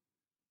going,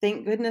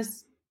 thank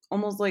goodness,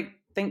 almost like,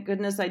 thank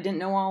goodness I didn't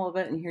know all of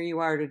it. And here you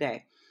are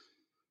today.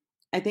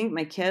 I think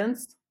my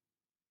kids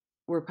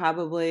were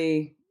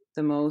probably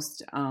the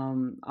most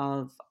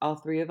of all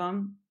three of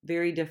them.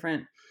 Very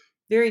different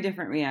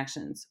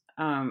reactions.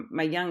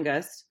 My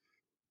youngest,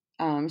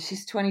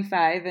 she's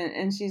 25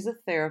 and she's a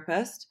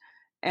therapist.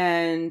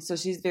 And so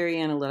she's very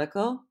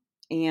analytical.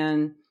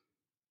 And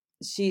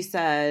she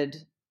said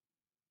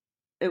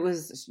it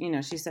was,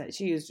 she said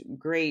she used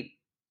great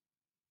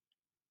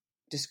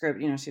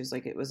description. She was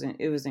like, it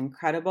was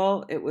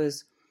incredible. It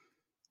was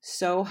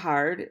so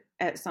hard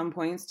at some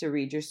points to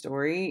read your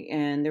story.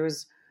 And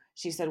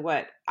she said,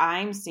 what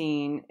I'm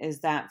seeing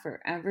is that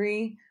for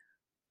every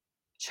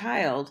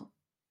child,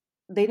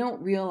 they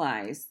don't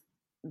realize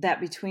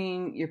that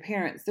between your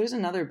parents, there's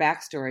another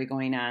backstory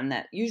going on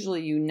that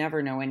usually you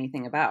never know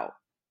anything about.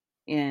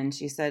 And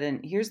she said, and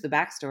here's the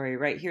backstory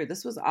right here.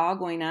 This was all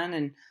going on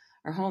in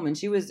our home. And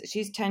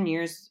she's 10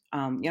 years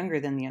younger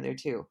than the other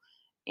two.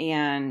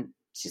 And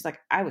she's like,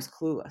 I was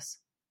clueless.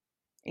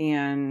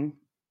 And,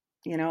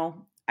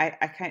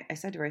 I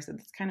said to her, I said,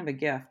 it's kind of a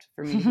gift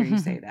for me to hear you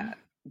say that,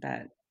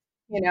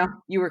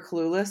 you were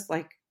clueless.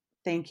 Like,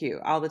 thank you.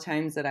 All the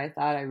times that I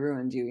thought I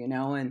ruined you,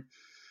 and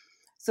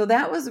so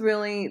that was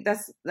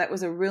that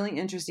was a really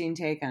interesting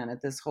take on it.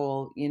 This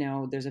whole,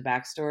 there's a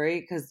backstory,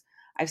 because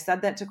I've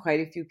said that to quite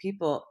a few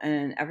people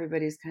and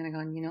everybody's kind of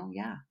going,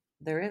 yeah,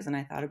 there is. And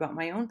I thought about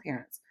my own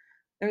parents.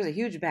 There's a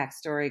huge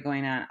backstory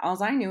going on.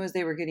 All I knew is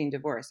they were getting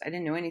divorced. I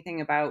didn't know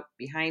anything about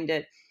behind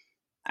it.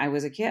 I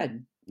was a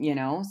kid,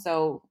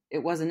 so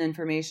it wasn't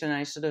information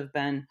I should have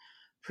been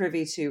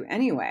privy to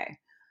anyway.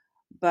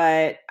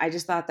 But I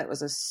just thought that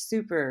was a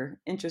super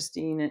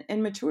interesting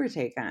and mature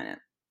take on it.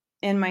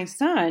 And my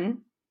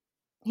son,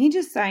 he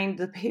just signed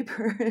the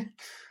paper.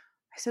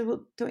 I said,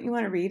 well, don't you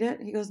want to read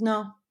it? He goes,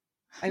 no,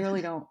 I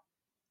really don't.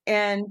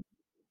 And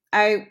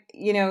I,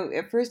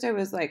 at first I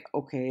was like,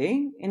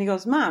 okay. And he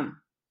goes, Mom,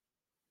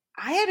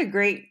 I had a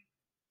great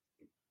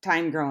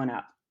time growing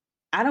up.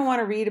 I don't want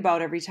to read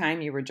about every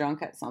time you were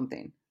drunk at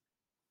something.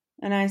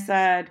 And I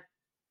said,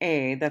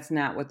 that's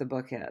not what the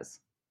book is.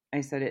 I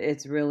said,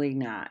 it's really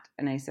not.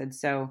 And I said,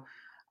 so,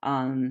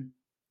 I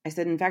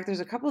said, in fact, there's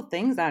a couple of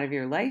things out of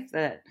your life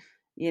that,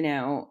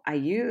 I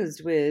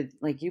used with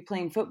like you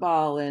playing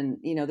football, and,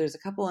 there's a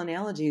couple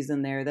analogies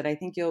in there that I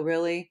think you'll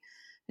really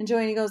enjoy.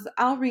 And he goes,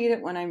 I'll read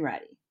it when I'm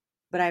ready,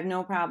 but I have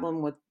no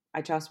problem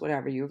I trust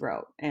whatever you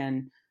wrote.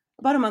 And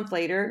about a month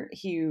later,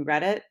 he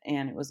read it,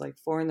 and it was like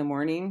 4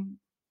 a.m.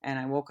 And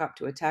I woke up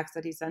to a text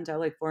that he sent out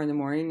like 4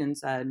 a.m. and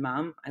said,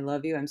 Mom, I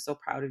love you. I'm so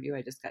proud of you.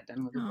 I just got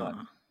done with the book.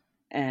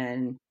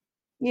 And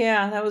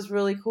yeah, that was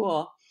really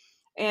cool.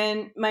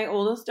 And my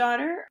oldest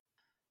daughter,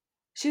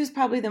 she was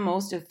probably the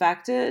most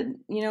affected,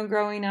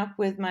 growing up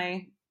with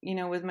my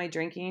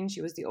drinking.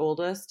 She was the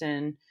oldest,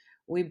 and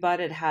we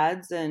butted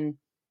heads. And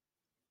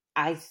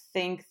I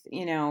think,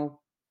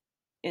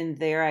 in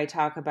there I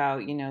talk about,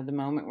 the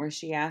moment where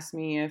she asked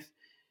me if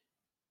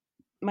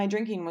my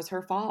drinking was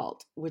her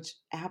fault, which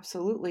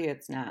absolutely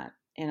it's not.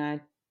 And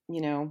I,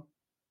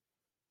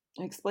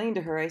 explained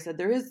to her, I said,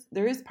 there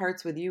is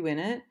parts with you in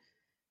it,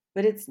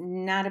 but it's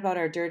not about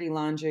our dirty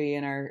laundry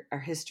and our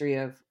history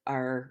of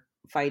our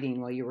fighting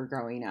while you were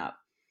growing up.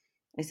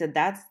 I said,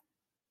 that's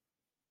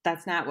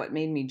not what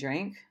made me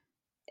drink.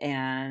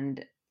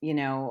 And,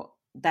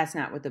 that's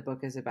not what the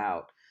book is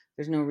about.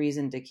 There's no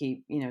reason to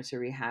keep, to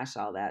rehash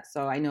all that.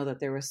 So I know that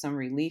there was some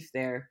relief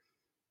there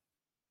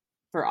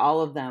for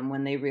all of them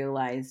when they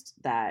realized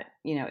that,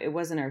 it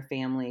wasn't our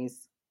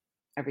families,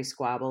 every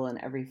squabble and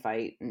every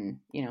fight and,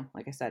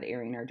 like I said,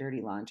 airing our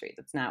dirty laundry.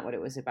 That's not what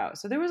it was about.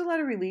 So there was a lot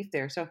of relief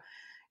there. So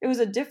it was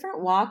a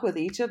different walk with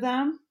each of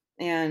them.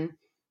 And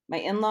my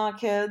in-law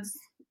kids,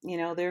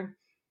 they're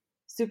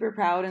super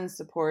proud and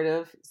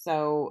supportive.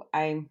 So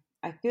I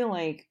feel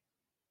like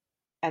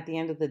at the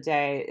end of the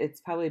day, it's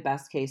probably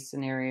best case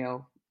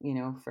scenario,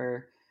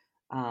 for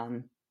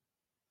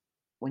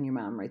when your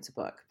mom writes a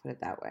book, put it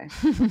that way.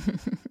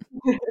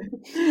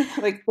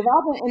 Like they've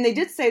all been, and they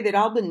did say they'd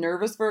all been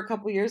nervous for a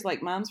couple years.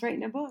 Like, Mom's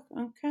writing a book.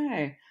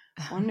 Okay,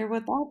 wonder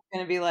what that's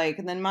going to be like.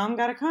 And then Mom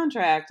got a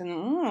contract,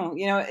 and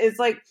it's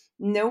like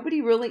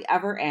nobody really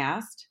ever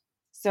asked.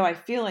 So I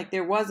feel like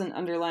there was an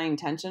underlying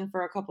tension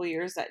for a couple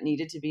years that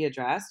needed to be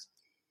addressed,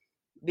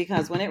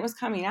 because when it was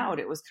coming out,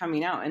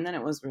 and then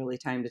it was really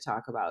time to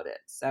talk about it.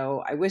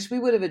 So I wish we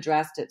would have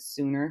addressed it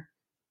sooner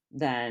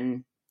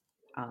than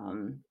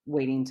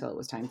waiting until it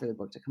was time for the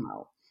book to come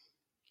out.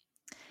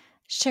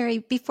 Sherry,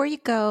 before you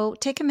go,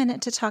 take a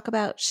minute to talk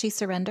about She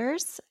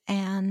Surrenders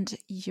and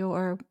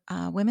your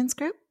women's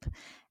group,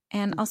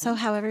 and also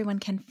how everyone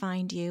can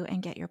find you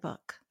and get your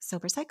book,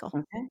 Sober Cycle.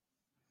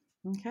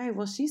 Okay.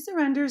 Well, She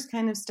Surrenders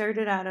kind of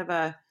started out of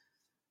a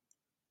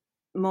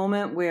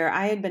moment where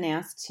I had been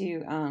asked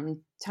to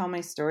tell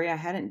my story. I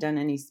hadn't done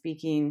any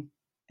speaking.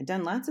 I'd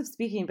done lots of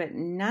speaking, but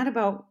not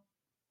about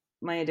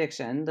my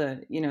addiction.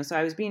 So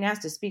I was being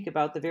asked to speak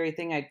about the very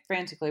thing I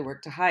frantically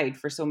worked to hide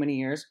for so many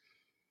years.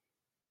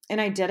 And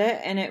I did it,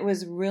 and it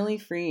was really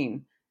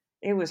freeing.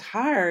 It was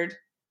hard.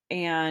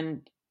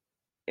 And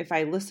if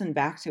I listen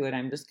back to it,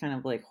 I'm just kind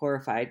of like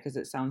horrified because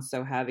it sounds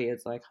so heavy.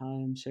 It's like, hi,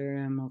 I'm sure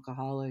I'm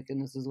alcoholic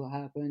and this is what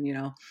happened,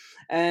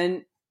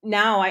 And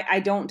now I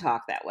don't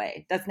talk that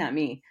way. That's not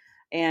me.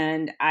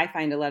 And I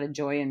find a lot of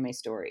joy in my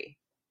story.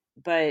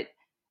 But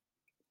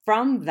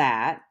from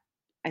that,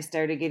 I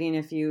started getting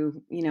a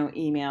few,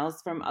 emails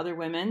from other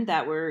women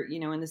that were,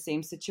 in the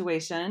same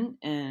situation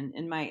and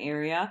in my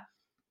area.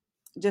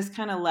 Just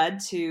kind of led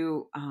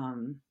to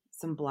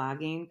some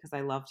blogging because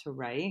I love to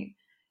write.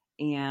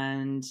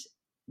 And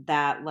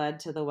that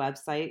led to the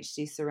website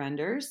She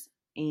Surrenders.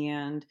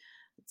 And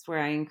it's where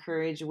I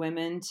encourage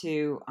women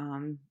to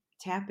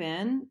tap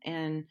in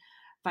and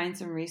find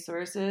some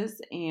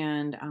resources.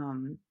 And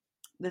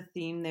the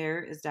theme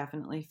there is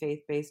definitely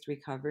faith-based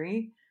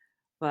recovery.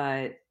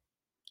 But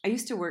I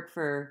used to work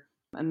for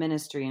a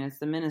ministry, and it's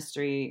the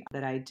ministry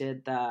that I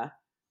did the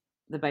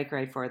bike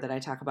ride for that I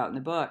talk about in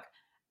the book.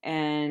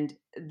 And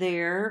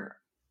their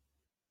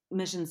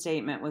mission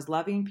statement was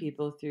loving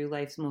people through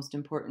life's most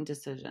important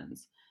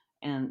decisions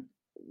and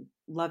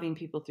loving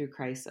people through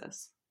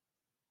crisis.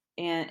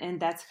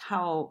 And that's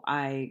how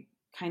I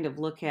kind of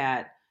look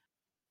at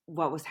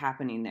what was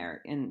happening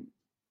there and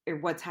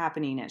what's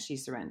happening at She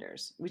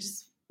Surrenders. We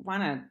just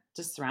want to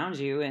just surround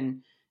you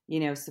and,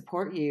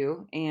 support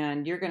you.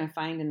 And you're going to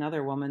find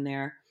another woman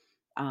there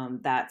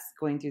that's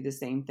going through the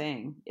same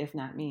thing, if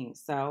not me.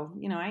 So,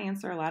 I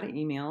answer a lot of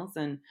emails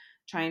and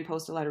try and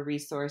post a lot of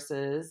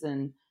resources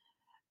and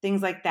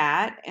things like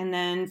that. And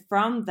then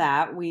from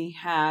that, we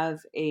have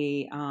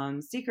a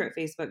secret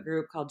Facebook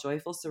group called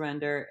Joyful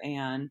Surrender.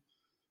 And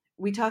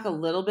we talk a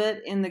little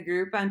bit in the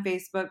group on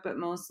Facebook, but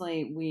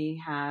mostly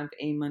we have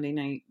a Monday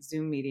night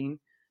Zoom meeting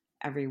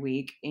every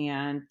week.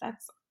 And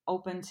that's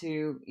open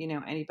to,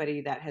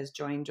 anybody that has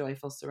joined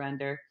Joyful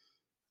Surrender.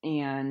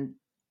 And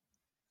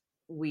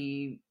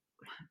we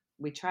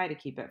try to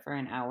keep it for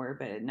an hour,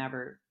 but it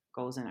never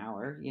goes an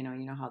hour. You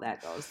know how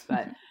that goes.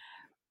 But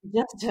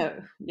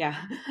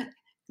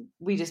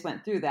we just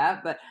went through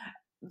that. But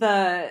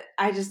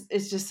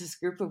it's just this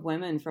group of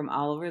women from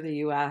all over the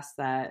US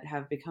that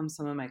have become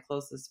some of my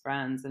closest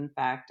friends. In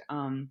fact,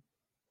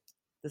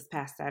 this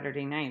past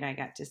Saturday night, I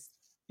got to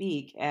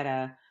speak at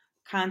a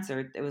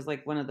concert. It was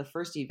like one of the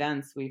first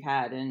events we've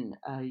had in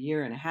a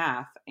year and a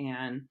half.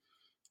 And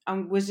I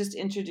was just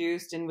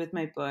introduced and with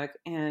my book,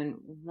 and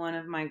one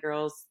of my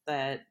girls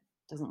that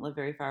doesn't live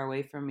very far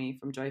away from me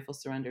from Joyful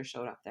Surrender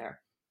showed up there.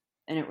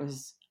 And it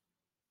was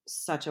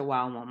such a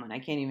wow moment. I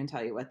can't even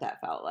tell you what that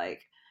felt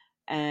like.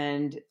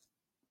 And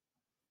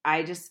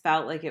I just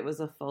felt like it was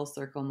a full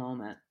circle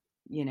moment,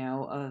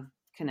 of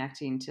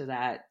connecting to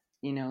that,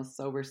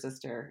 sober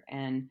sister.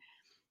 And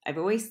I've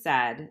always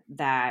said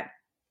that,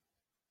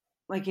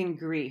 like in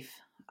grief,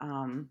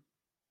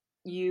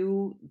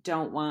 you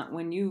don't want,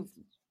 when you've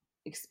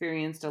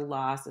experienced a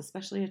loss,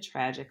 especially a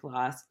tragic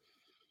loss,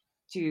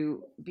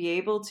 to be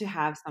able to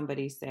have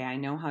somebody say, I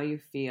know how you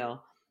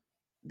feel,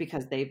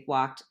 because they've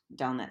walked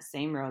down that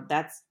same road.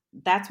 That's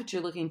what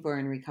you're looking for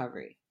in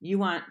recovery. You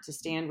want to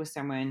stand with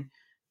someone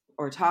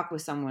or talk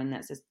with someone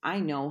that says, I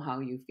know how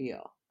you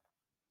feel,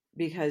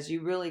 because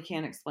you really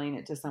can't explain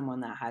it to someone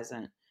that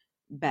hasn't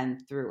been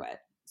through it.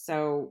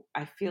 So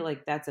I feel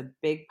like that's a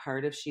big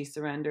part of She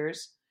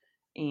Surrenders.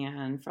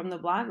 And from the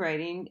blog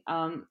writing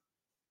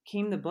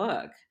came the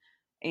book.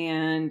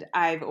 And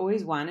I've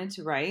always wanted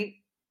to write.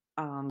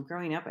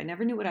 Growing up, I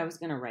never knew what I was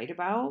going to write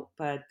about,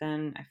 but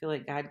then I feel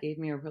like God gave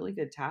me a really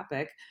good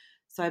topic,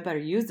 so I better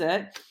use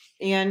it.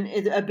 And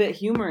it's a bit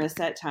humorous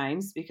at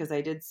times because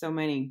I did so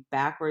many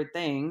backward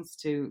things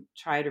to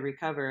try to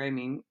recover. I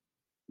mean,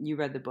 you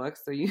read the book,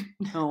 so you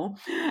know.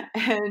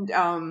 And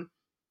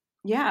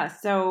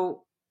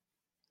so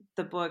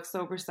the book,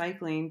 Sober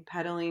Cycling,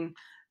 Pedaling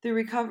Through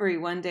Recovery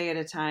One Day at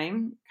a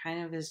Time,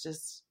 kind of is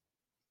just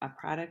a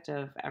product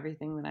of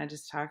everything that I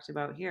just talked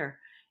about here.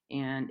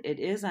 And it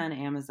is on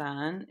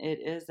Amazon. It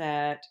is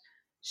at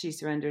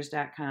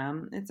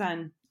shesurrenders.com. It's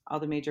on all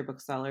the major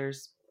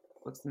booksellers,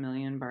 Books A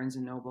Million, Barnes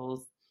and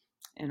Nobles.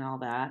 and all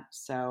that.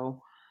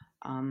 So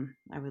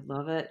I would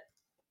love it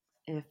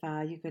if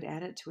you could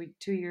add it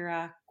to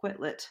your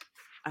Quitlet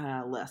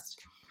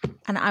list.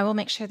 And I will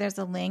make sure there's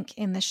a link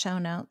in the show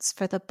notes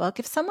for the book.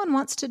 If someone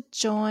wants to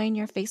join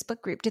your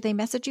Facebook group, do they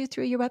message you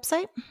through your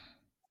website?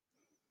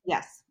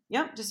 Yes.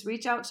 Yep. Just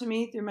reach out to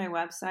me through my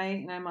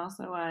website. And I'm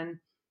also on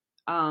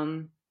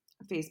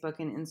Facebook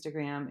and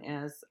Instagram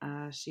as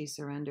She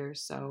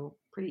Surrenders. So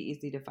pretty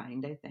easy to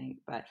find, I think.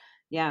 But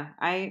yeah,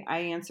 I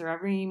answer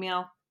every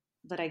email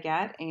that I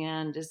get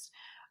and just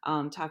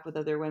talk with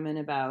other women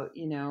about,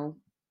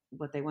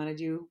 what they want to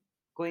do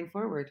going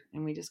forward.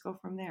 And we just go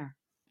from there.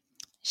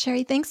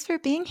 Sherry, thanks for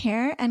being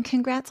here and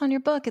congrats on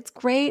your book. It's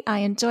great. I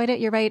enjoyed it.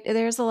 You're right.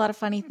 There's a lot of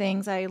funny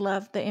things. I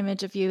love the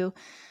image of you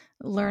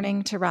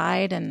learning to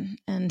ride and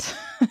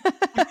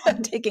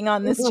taking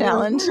on this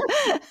challenge.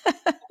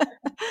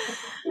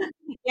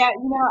 Yeah,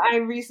 I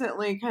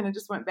recently kind of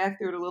just went back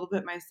through it a little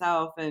bit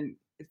myself, and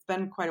it's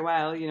been quite a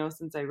while,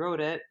 since I wrote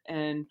it.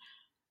 And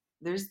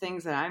there's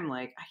things that I'm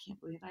like, I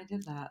can't believe I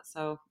did that.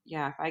 So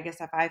yeah, I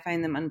guess if I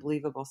find them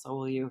unbelievable, so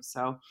will you.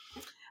 So,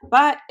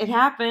 but it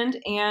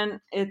happened, and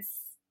it's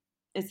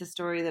a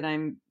story that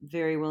I'm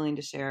very willing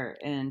to share,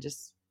 and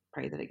just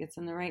pray that it gets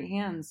in the right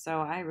hands. So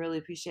I really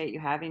appreciate you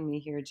having me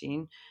here,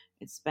 Jean.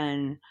 It's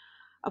been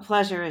a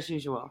pleasure as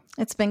usual.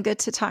 It's been good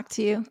to talk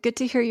to you. Good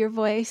to hear your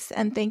voice.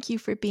 And thank you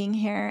for being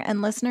here.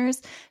 And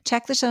listeners,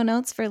 check the show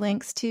notes for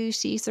links to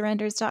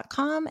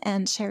shesurrenders.com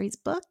and Sherry's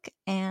book,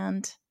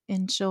 and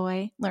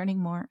enjoy learning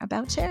more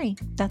about Sherry.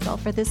 That's all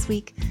for this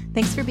week.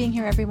 Thanks for being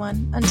here,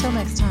 everyone. Until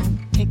next time,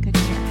 take good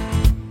care.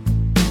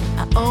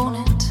 I own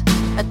it,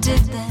 I did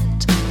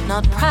that.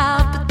 Not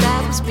proud, but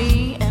that was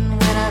me. And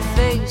when I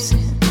face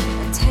it,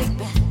 I take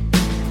back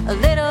a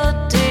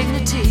little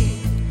dignity.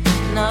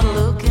 Not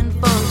looking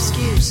for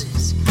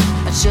excuses.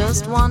 I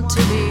just want to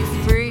be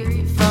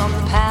free from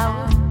the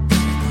power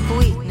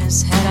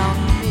weakness had on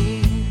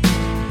me.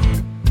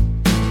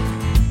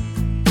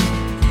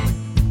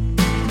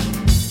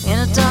 In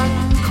a dark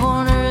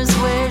corner is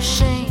where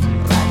shame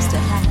likes to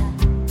hide.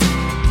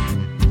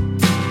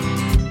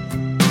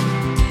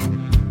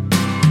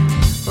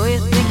 Oh, you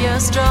think you're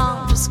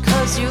strong just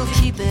 'cause you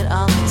keep it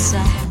all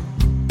inside.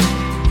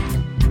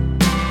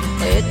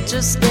 It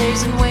just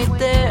stays and wait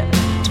there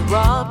to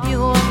rob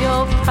you of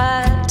your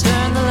pride.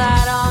 Turn the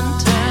light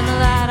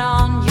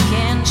on, you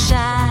can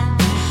shine.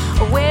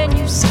 When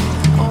you say,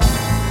 oh,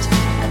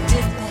 I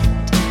did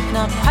that,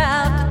 not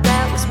proud, but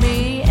that was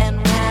me. And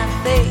when I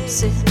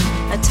face it,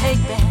 I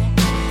take back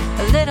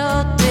a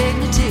little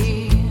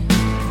dignity.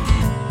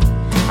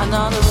 I'm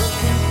not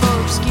looking for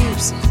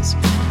excuses,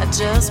 I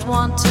just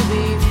want to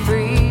be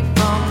free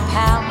from the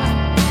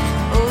power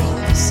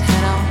weakness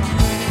had on me.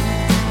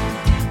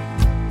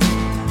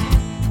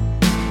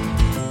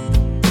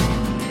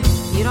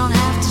 You don't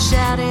have to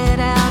shout it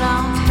out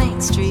on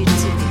Main Street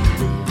to be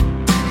clear.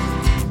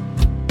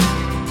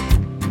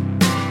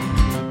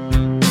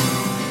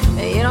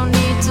 You don't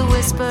need to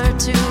whisper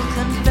to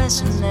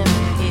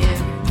confessionary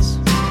ears.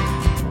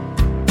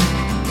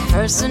 The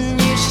person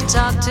you should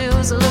talk to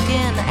is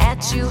looking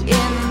at you in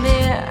the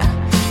mirror,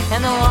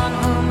 and the one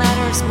who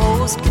matters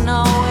most can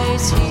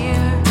always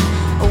hear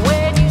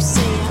when you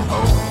say,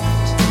 oh,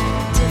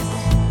 I did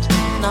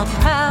that. Not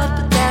proud,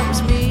 but that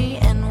was me.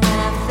 And when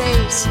I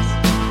face it,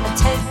 I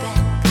take back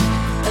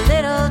a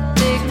little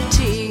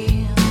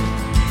dignity.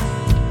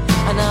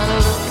 I'm not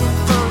looking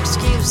for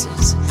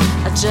excuses,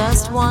 I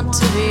just want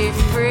to be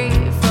free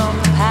from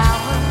the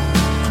power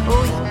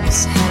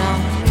weakness had on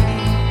me.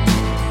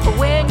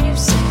 When you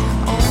say,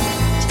 oh,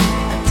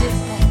 I did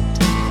that,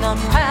 not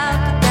proud,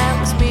 but that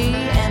was me.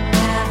 And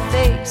when I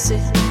face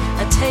it,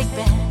 I take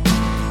back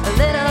a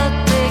little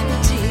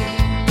dignity.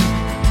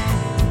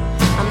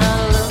 I'm not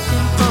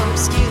looking for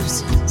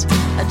excuses,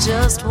 I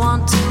just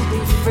want to be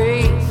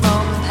free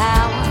from the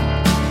power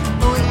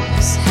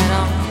weakness had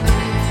on me.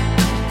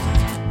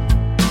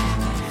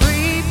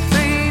 Free,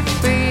 free,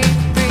 free,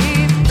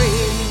 free,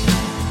 free.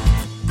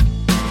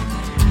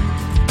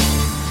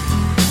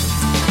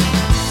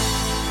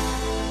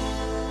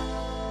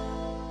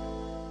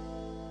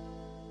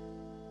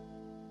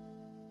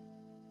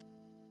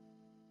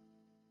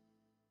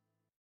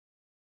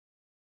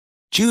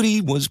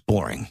 Judy was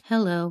boring.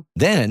 Hello.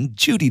 Then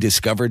Judy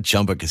discovered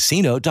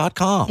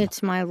ChumbaCasino.com.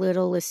 It's my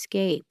little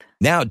escape.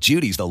 Now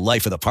Judy's the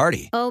life of the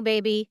party. Oh,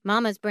 baby,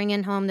 mama's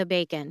bringing home the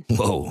bacon.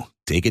 Whoa,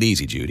 take it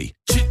easy, Judy.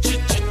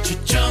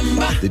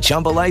 The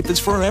Chumba life is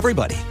for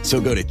everybody. So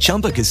go to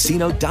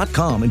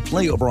ChumbaCasino.com and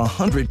play over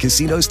 100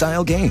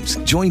 casino-style games.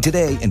 Join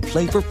today and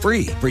play for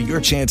free for your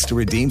chance to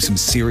redeem some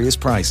serious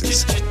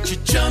prizes.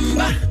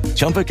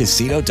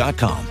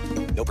 ChumbaCasino.com.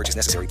 No purchase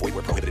necessary. Void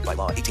where prohibited by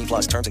law.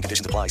 18+ terms and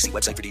conditions apply. See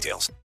website for details.